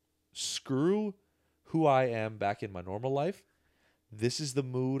 screw who I am back in my normal life. This is the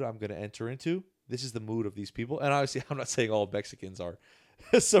mood I'm going to enter into. This is the mood of these people. And obviously, I'm not saying all Mexicans are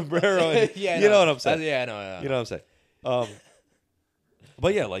sombrero. And, you know what I'm saying? Yeah, no. You know what I'm saying?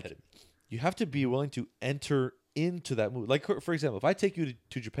 But yeah, like, you have to be willing to enter into that mood. Like, for example, if I take you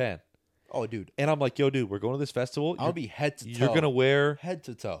to Japan. Oh, dude. And I'm like, yo, dude, we're going to this festival. I'll be head to toe. You're going to wear. Head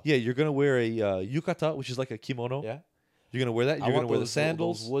to toe. Yeah, you're going to wear a yukata, which is like a kimono. Yeah. You're going to wear that. You're going to wear the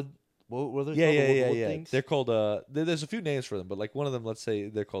sandals. Those wood. What were they Yeah. wood things? They're called, there's a few names for them, but like one of them, let's say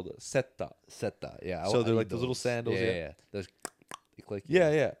they're called seta. Seta, yeah. So they're like those little sandals. Yeah. Those click.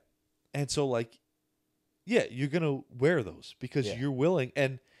 Yeah. And so like, yeah, you're going to wear those because you're willing,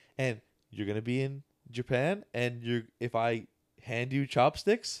 and you're going to be in Japan, and if I hand you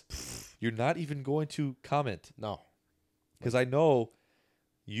chopsticks, you're not even going to comment. No. Because I know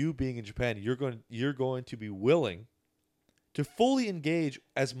you being in Japan, you're going to be willing to fully engage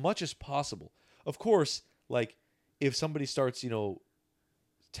as much as possible. Of course, like if somebody starts,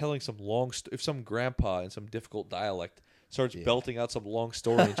 telling some if some grandpa in some difficult dialect starts belting out some long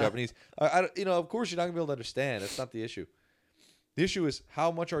story in Japanese, of course you're not gonna be able to understand. That's not the issue. The issue is how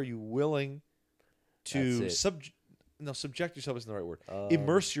much are you willing to subject yourself isn't the right word.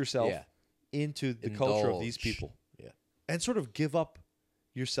 Immerse yourself into the culture of these people. Yeah. And sort of give up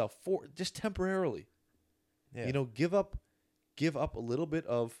yourself for just temporarily. Yeah. Give give up a little bit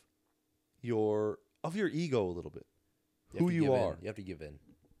of your ego a little bit. Who to you give are. in. You have to give in.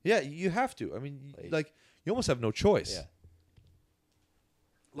 Yeah, you have to. I mean, like you almost have no choice. Yeah.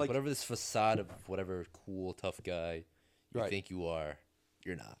 Like whatever this facade of whatever cool tough guy you Right. think you are,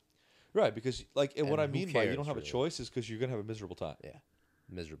 you're not. Right, because like and what And I who mean by you cares, don't have a really? choice is because you're gonna have a miserable time. Yeah.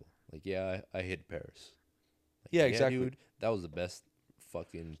 Miserable. Like, yeah, I hit Paris. Like, Yeah, exactly. dude, that was the best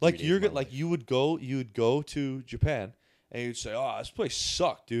fucking 3 Like days you're of my gonna like life. you would go to Japan and you'd say, "Oh, this place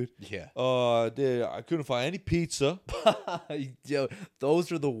sucked, dude. Yeah. Dude, I couldn't find any pizza." Yo,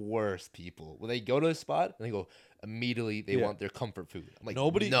 those are the worst people. When they go to a spot and they go immediately, they Yeah. want their comfort food. I'm like,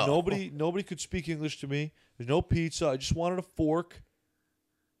 Nobody no. nobody could speak English to me. There's no pizza. I just wanted a fork.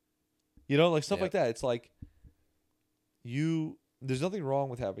 You know, like stuff Yep. like that. It's like there's nothing wrong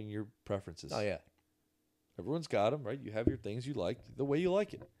with having your preferences. Oh yeah. Everyone's got them, right? You have your things you like the way you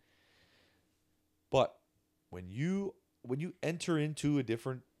like it. But when you enter into a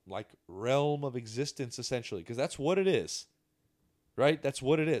different like realm of existence, essentially, because that's what it is, right? That's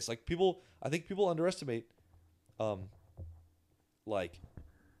what it is. Like I think people underestimate, like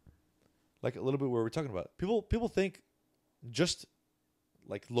a little bit where we're talking about. People think just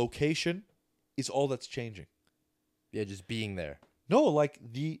like location is all that's changing. Yeah, just being there. No, like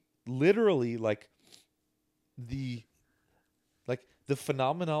literally like the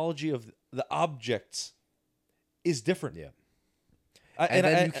phenomenology of the objects is different. Yeah. I- And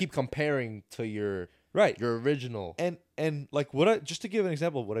then I- you keep comparing to your right. original. And like just to give an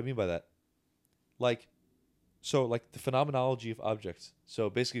example of what I mean by that, like, so like the phenomenology of objects. So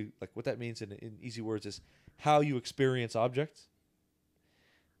basically, like what that means in easy words is how you experience objects.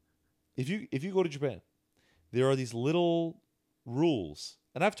 If you go to Japan, there are these little rules,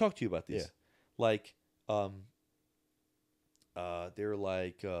 and I've talked to you about these. Yeah. Like, they're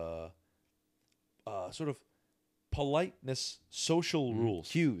like sort of politeness, social rules.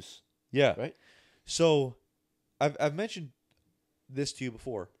 Cues. Yeah. Right? So, I've mentioned this to you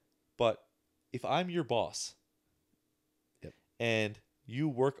before, but if I'm your boss, Yep. and you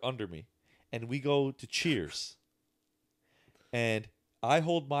work under me, and we go to Cheers, and I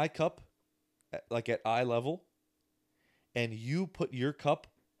hold my cup at eye level, and you put your cup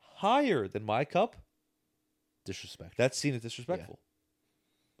higher than my cup, Disrespect. that's seen as disrespectful.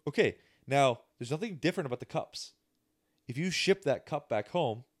 Okay, now there's nothing different about the cups. If you ship that cup back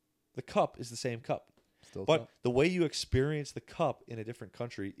home, the cup is the same cup. Still But tough. the way you experience the cup in a different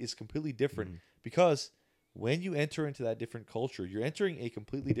country is completely different Mhm. because when you enter into that different culture, you're entering a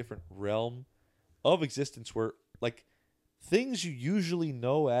completely different realm of existence where like things you usually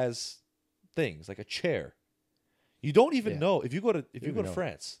know as things, like a chair. You don't even Yeah. know if you go to even know.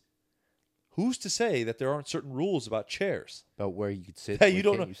 France, who's to say that there aren't certain rules about chairs? About where you could sit. That where you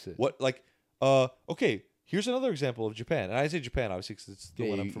don't can't know You sit. what like okay, here's another example of Japan. And I say Japan obviously because it's the Yeah,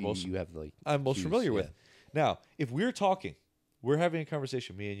 one you, you have like I'm most cues, familiar yeah. with. Now, if we're talking, we're having a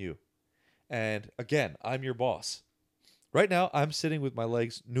conversation, me and you, and again, I'm your boss. Right now, I'm sitting with my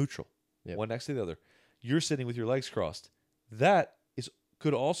legs neutral, Yep. one next to the other. You're sitting with your legs crossed. That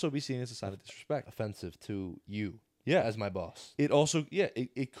could also be seen as a sign of disrespect. Offensive to you. Yeah. As my boss. It also,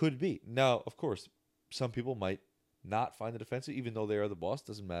 it could be. Now, of course, some people might not find it offensive, even though they are the boss.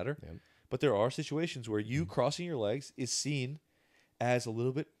 Doesn't matter. Yep. But there are situations where you crossing your legs is seen as a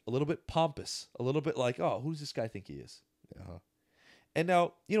little bit pompous, a little bit like, oh, who does this guy think he is? Uh-huh. And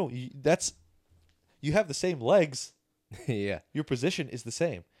now, you have the same legs. Yeah. Your position is the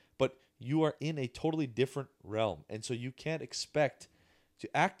same, but you are in a totally different realm. And so you can't expect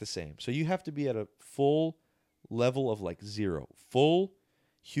to act the same. So you have to be at a full level of like zero, full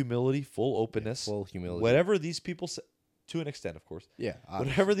humility, full openness, Full humility. whatever these people say, to an extent, of course, Yeah.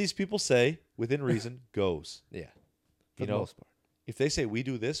 whatever these people say within reason goes. Yeah. For You the know, most part. if they say we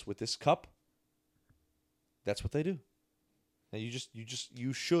do this with this cup, that's what they do. And you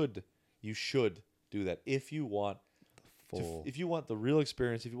should do that if you want Full. if you want the real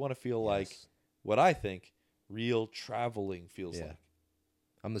experience, if you want to feel like Yes. what I think real traveling feels Yeah. like.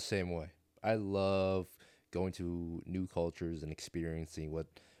 I'm the same way. I love going to new cultures and experiencing what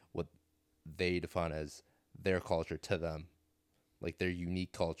they define as their culture to them, like their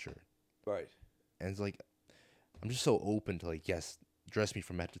unique culture. Right. And it's like I'm just so open to like, yes, dress me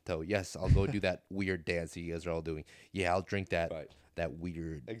from head to toe. Yes, I'll go do that weird dance that you guys are all doing. Yeah, I'll drink that Right. that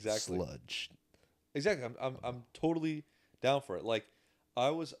weird Exactly. sludge. Exactly. I'm totally down for it. Like I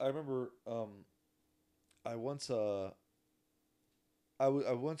remember I once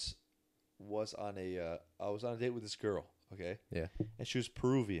was on a date with this girl, okay? Yeah. And she was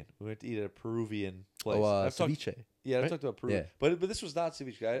Peruvian. We went to eat at a Peruvian place. Oh, I've talked- ceviche. Yeah, I right? talked about Peru. Yeah. But this was not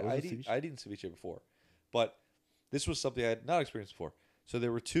ceviche. What was it, ceviche? I'd eaten ceviche before. But this was something I had not experienced before. So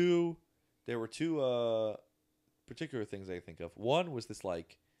there were two particular things I think of. One was this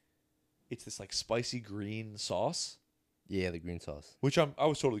like, it's this like spicy green sauce, Yeah, the green sauce. which I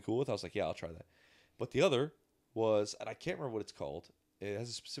was totally cool with. I was like, yeah, I'll try that. But the other was, and I can't remember what it's called. It has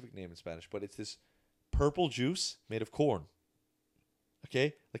a specific name in Spanish, but it's this purple juice made of corn.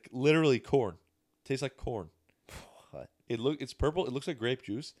 Okay, like literally corn. Tastes like corn. What? It's purple. It looks like grape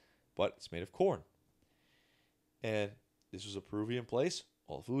juice, but it's made of corn. And this was a Peruvian place.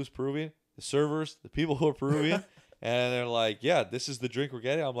 All the food was Peruvian. The servers, the people who are Peruvian, and they're like, "Yeah, this is the drink we're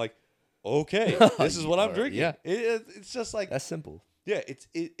getting." I'm like, "Okay, this is what I'm drinking." Yeah. It's just like That's simple. yeah.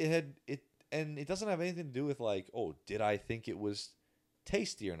 And it doesn't have anything to do with like, oh, did I think it was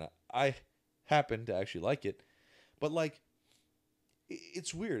tasty or not? I happen to actually like it, but like,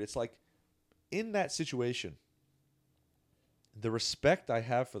 it's weird. It's like in that situation, the respect I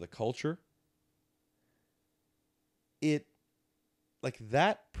have for the culture, it like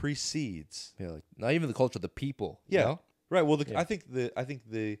that precedes. Yeah, like not even the culture, the people. you Yeah. know? Right. Well, Yeah. I think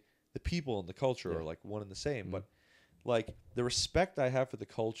the people and the culture Yeah. are like one and the same, Mhm. but like the respect I have for the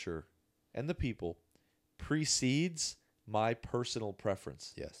culture and the people precedes my personal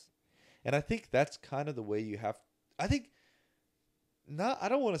preference. Yes. And I think that's kind of the way you have. I think not. I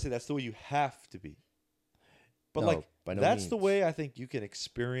don't want to say that's the way you have to be, but No, like by no that's the means. way I think you can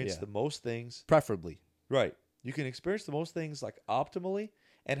experience Yeah. the most things. Preferably. Right. You can experience the most things like optimally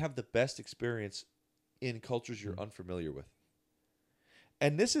and have the best experience in cultures you're unfamiliar with.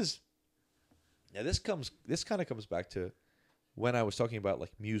 And this kind of comes back to when I was talking about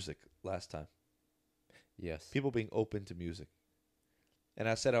like music last time. Yes. People being open to music. And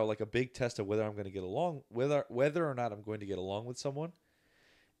I said how like a big test of whether I'm going to get along whether or not I'm going to get along with someone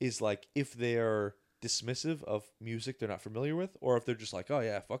is like if they're dismissive of music they're not familiar with, or if they're just like, "Oh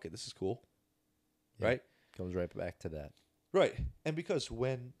yeah, fuck it, this is cool." Yeah. Right? Comes right back to that. Right. And because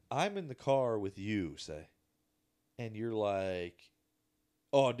when I'm in the car with you, say, and you're like,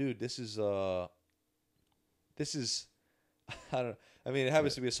 "Oh, dude, this is I don't know. I mean, it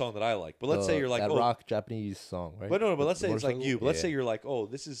happens to be a song that I like. But let's say you're like, that "Oh, rock Japanese song, right? but no, but The- let's the say it's like motorcycle? you. But let's Yeah. say you're like, "Oh,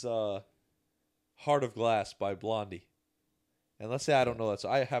 this is Heart of Glass by Blondie." And let's say I don't know that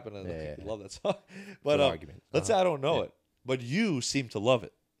song. I happen to Yeah. love that song. For But argument. let's say I don't know Yeah. it. But you seem to love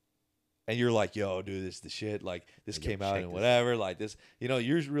it. And you're like, "Yo, dude, this is the shit. Like, this Like, yo, came out check and this whatever. Like, this,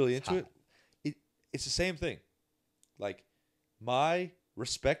 you're really into hot. It's the same thing. Like, my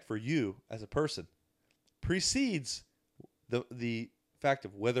respect for you as a person precedes the fact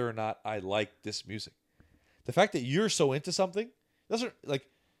of whether or not I like this music. The fact that you're so into something doesn't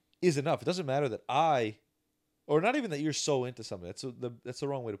is enough. It doesn't matter that or not even that you're so into something. That's the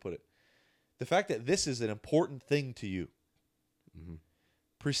wrong way to put it. The fact that this is an important thing to you Mhm.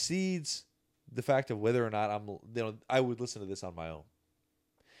 precedes the fact of whether or not I would listen to this on my own.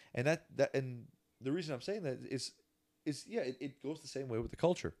 And and the reason I'm saying that is it goes the same way with the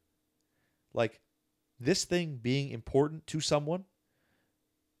culture. Like, this thing being important to someone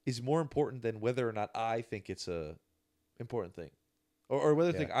is more important than whether or not I think it's a important thing, or whether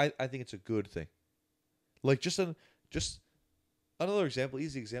I think it's a good thing. Like just another example,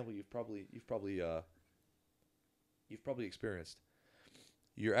 easy example you've probably experienced.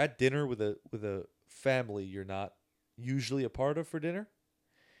 You're at dinner with a family you're not usually a part of for dinner,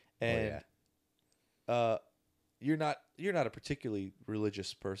 and you're not a particularly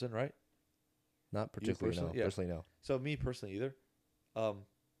religious person, right? Not particularly, no. personally? Yeah. Personally, no. So me personally either.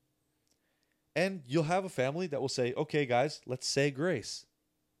 And you'll have a family that will say, "Okay, guys, let's say grace,"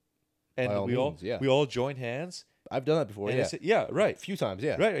 and By all means, yeah. we all join hands. I've done that before, And yeah. yeah, right, A few times,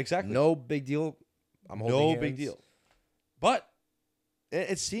 yeah. right, exactly. No big deal. I'm holding No hands. big deal. But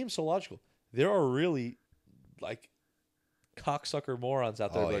it seems so logical. There are really like cocksucker morons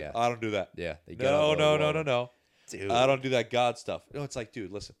out there. Oh, Like, yeah. I don't do that. Yeah. They get No, on no, board, no, whoa. no, no. Dude. I don't do that God stuff. No, it's like,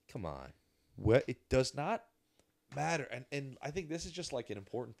 dude, listen. Come on. It does not matter, and I think this is just like an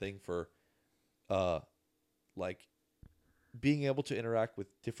important thing for, like, being able to interact with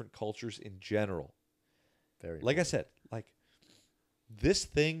different cultures in general. Very Like I said, like this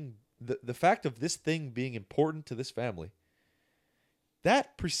thing, the fact of this thing being important to this family,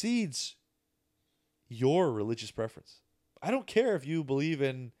 that precedes your religious preference. I don't care if you believe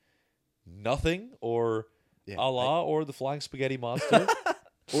in nothing or Yeah, Allah or the flying spaghetti monster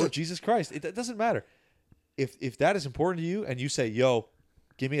or Jesus Christ. It doesn't matter. If that is important to you and you say, "Yo,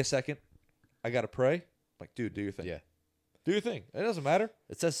 give me a second, I gotta pray," I'm like, dude, do your thing. Yeah. Do your thing. It doesn't matter.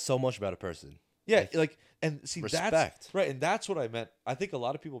 It says so much about a person. Yeah, and see, respect. that's right, and that's what I meant. I think a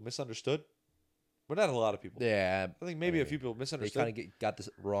lot of people misunderstood. Well, not a lot of people. Yeah. I think maybe a mean, few people They misunderstood. kind of got this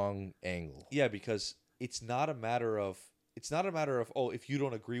wrong angle. Yeah, because it's not a matter of oh, if you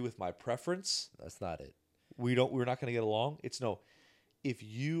don't agree with my preference, That's not it. we're not going to get along. It's no, if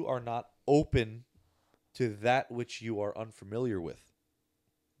you are not open to that which you are unfamiliar with,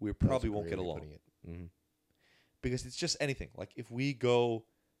 we probably won't get along. Mm-hmm. Because it's just anything. Like if we go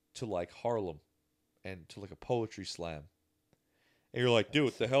to like Harlem and to like a poetry slam, and you're like, dude,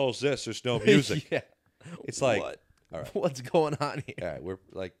 what the hell is this? There's no music. Yeah. It's like, what? all right, What's going on here? all right, we're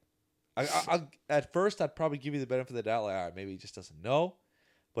like, I at first I'd probably give you the benefit of the doubt, like, all right, maybe he just doesn't know.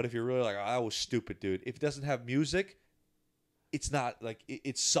 But if you're really like, oh, that was stupid, dude. If it doesn't have music, it's not like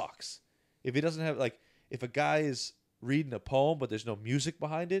it sucks. If it doesn't have like, if a guy is reading a poem but there's no music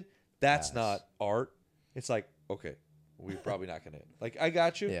behind it, that's Yes. not art. It's like, okay, we're probably not gonna like. I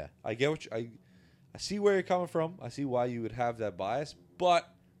got you. Yeah. I get what I see where you're coming from. I see why you would have that bias, but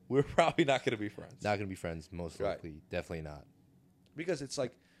we're probably not gonna be friends. Not gonna be friends, most Right. likely. Definitely not. Because it's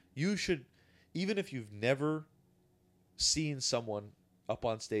like you should, even if you've never seen someone up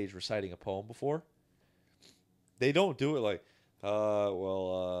on stage reciting a poem before, they don't do it like,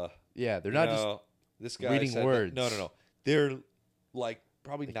 Yeah, they're you not know, this guy reading said that- words. No. They're like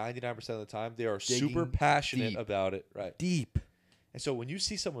probably 99% of the time they are super Digging passionate deep. about it, right? just deep. And so when you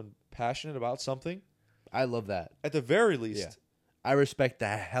see someone passionate about something, I love that. at the very least, Yeah. I respect the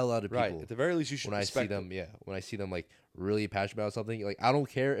hell out of people. right? At the very least, you should When I see respect them, when I see them like really passionate about something, like I don't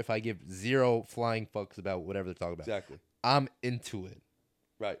care if I give zero flying fucks about whatever they're talking about. Exactly. I'm into it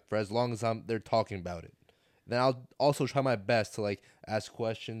Right. for as long as they're talking about it. Then I'll also try my best to like ask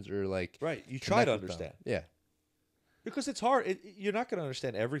questions or like Right. You try to connect with them. understand Yeah. because it's hard. You're not going to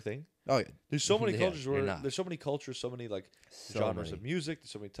understand everything. Oh yeah. There's so many Yeah, cultures you're where not. there's so many cultures, so many like So genres many. of music, there's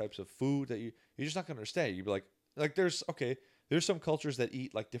so many types of food that you're just not going to understand. You'd be like there's some cultures that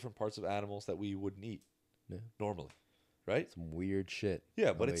eat like different parts of animals that we wouldn't eat Yeah. normally, right? Some weird shit.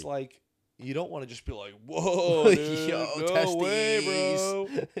 Yeah, but Oh, it's wait. like you don't want to just be like, whoa, dude, Yo, no way, bro.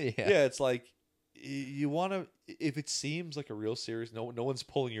 testes. Yeah, it's like you want to. If it seems like a real series, no one's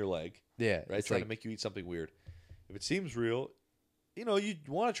pulling your leg, Yeah. right? It's Trying like, to make you eat something weird. If it seems real, you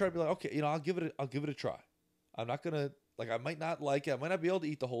want to try to be like, okay, I'll give it a try. I'm not gonna like. I might not like it. I might not be able to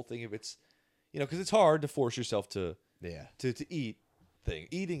eat the whole thing if it's, because it's hard to force yourself to yeah. eat thing.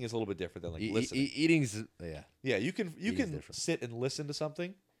 Eating is a little bit different than like listening. Eating's yeah. Yeah, you can Eating's different. sit and listen to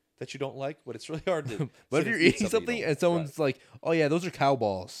something that you don't like, but it's really hard to. But sit if you're and eat eating you something don't and someone's like, "Oh yeah, those are cow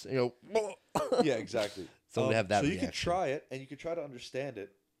balls," like. Yeah, exactly. Someone have that So you can reaction. try it and you can try to understand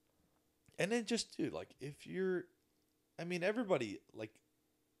it, and then just do like if you're, I mean,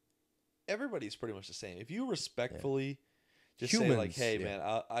 everybody's pretty much the same. If you respectfully just say like, Humans, "Hey, yeah.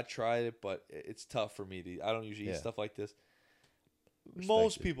 man, I tried it, but it's tough for me to. I don't usually eat Yeah. stuff like this." Respect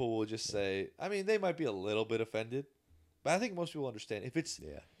Most it. people will just say. I mean, they might be a little bit offended, but I think most people understand. If it's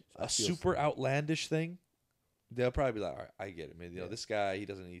Yeah. a super outlandish thing, they'll probably be like, "All right, I get it. Man, Yeah. this guy, he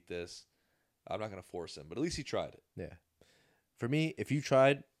doesn't eat this. I'm not gonna force him, but at least he tried it." Yeah. For me, if you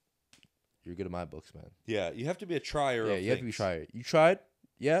tried, you're good in my books, man. Yeah, you have to be a trier. Yeah, of you have to be things. trier. You tried?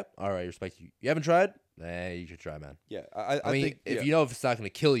 Yeah. All right, respect you. You haven't tried? You should try, man. Yeah, I mean, think if yeah. you know if it's not going to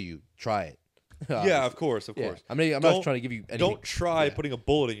kill you, try it. Yeah, of course. Yeah. I'm Don't- not trying to give you anything. Don't try yeah. putting a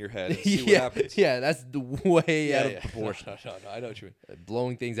bullet in your head and see what yeah, happens. yeah, that's the way Yeah, out of yeah. proportion. No, I know what you mean.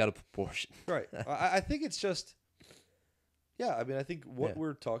 Blowing things out of proportion. Right. I think it's just. Yeah, I mean, I think what Yeah.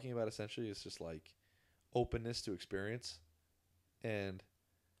 we're talking about essentially is just like openness to experience, and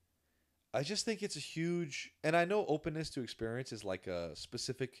I just think it's a huge. And I know openness to experience is like a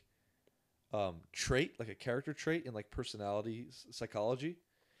specific trait, like a character trait in like personality psychology.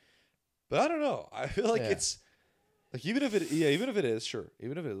 But I don't know. I feel like Yeah. it's like even if it is, sure.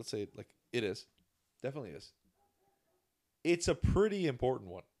 Even if let's say like it is, definitely is. It's a pretty important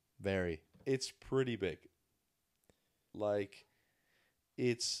one. Very. It's pretty big. Like,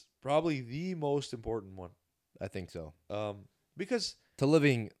 it's probably the most important one. I think so. Because To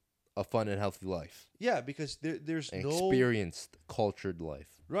living a fun and healthy life. because there's An no experienced, cultured life.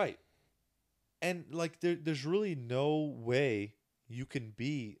 right, and like there's really no way you can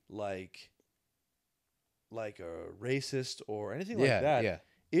be like a racist or anything like that Yeah.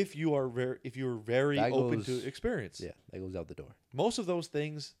 if you're very That open goes- to experience. Yeah. That goes out the door. Most of those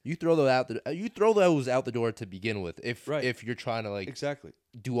things, You throw those out the door to begin with. If Right. if you're trying to like exactly.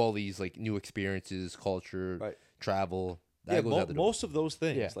 do all these like new experiences, culture, Right. travel, that goes out the door. Most of those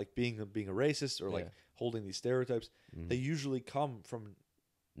things, Yeah. like being a racist or like Yeah. holding these stereotypes, Mhm. they usually come from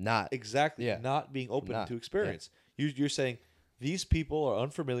Not exactly Yeah. not being open Not, to yeah. experience. You're saying these people are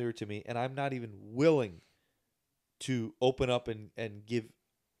unfamiliar to me, and I'm not even willing to open up and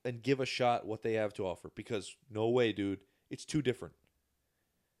give a shot what they have to offer because no way, dude, it's too different.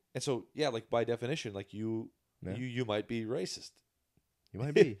 And so, yeah, like by definition, like Yeah. you might be racist. You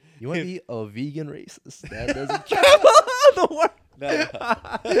might be. You might be a vegan racist. That doesn't count. The word.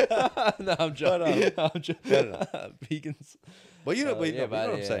 No, I'm joking. I'm joking. Vegans. But you know, but, Yeah, you know what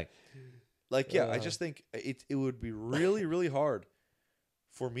I'm yeah. saying. Like, yeah, I just think it would be really, really hard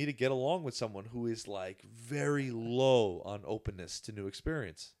for me to get along with someone who is like very low on openness to new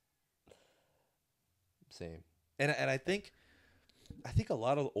experience. Same. And I think a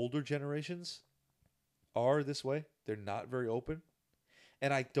lot of older generations are this way. They're not very open.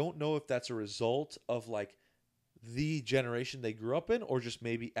 And I don't know if that's a result of like the generation they grew up in, or just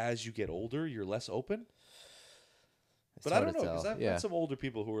maybe as you get older, you're less open. It's But I hard don't to know, because tell. I've Yeah. met some older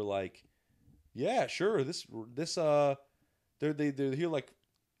people who are like, yeah, sure, they hear like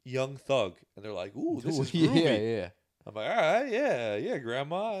Young Thug, and they're like, ooh, this is groovy. Yeah, yeah. I'm like, all right, yeah,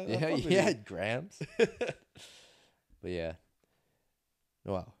 grandma. I Yeah, fuck with yeah, you." grams. But yeah.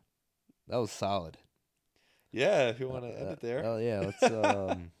 Wow. That was solid. Yeah, if you want to end it there. Oh yeah,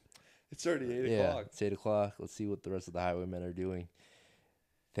 let's It's already 8 yeah, o'clock. it's 8 o'clock. Let's see what the rest of the Highwaymen are doing.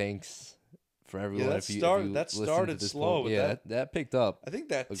 Thanks for everyone. that if you started listened to this slow, but yeah, that picked up I think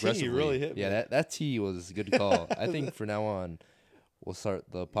that aggressively. tea really hit me. Yeah, that tea was a good call. I think for now on, we'll start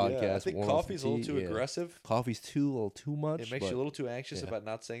the podcast. Yeah, I think warm up some coffee's a little tea. too Yeah. aggressive. Coffee's a little too much. It makes you a little too anxious yeah. about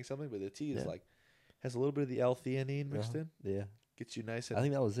not saying something, but the tea is Yeah. like has a little bit of the L-theanine mixed in. Yeah. Gets you nice. I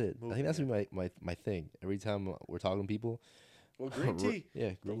think that was it. I moving, think that's gonna be my thing. Every time we're talking to people, well, green tea.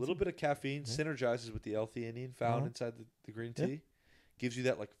 yeah, A little bit of caffeine synergizes with the L-theanine found inside the green tea. Gives you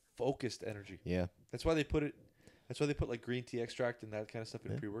that like focused energy. Yeah, That's why they put it. That's why they put like green tea extract and that kind of stuff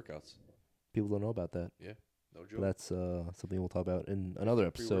in pre-workouts. people don't know about that. Yeah, no joke. But that's something we'll talk about in another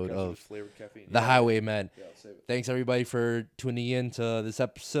episode Pre-workouts with of flavored caffeine. The Highwaymen. Yeah, I'll save it. Thanks everybody for tuning in to this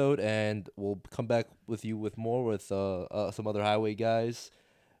episode, and we'll come back with you with more with some other highway guys.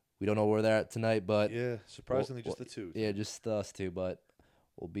 We don't know where they're at tonight, but Yeah, surprisingly, just the two. yeah, just us two. But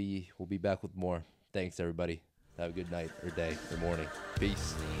we'll be back with more. Thanks everybody. Have a good night or day or morning.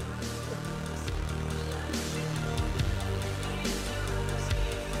 Peace.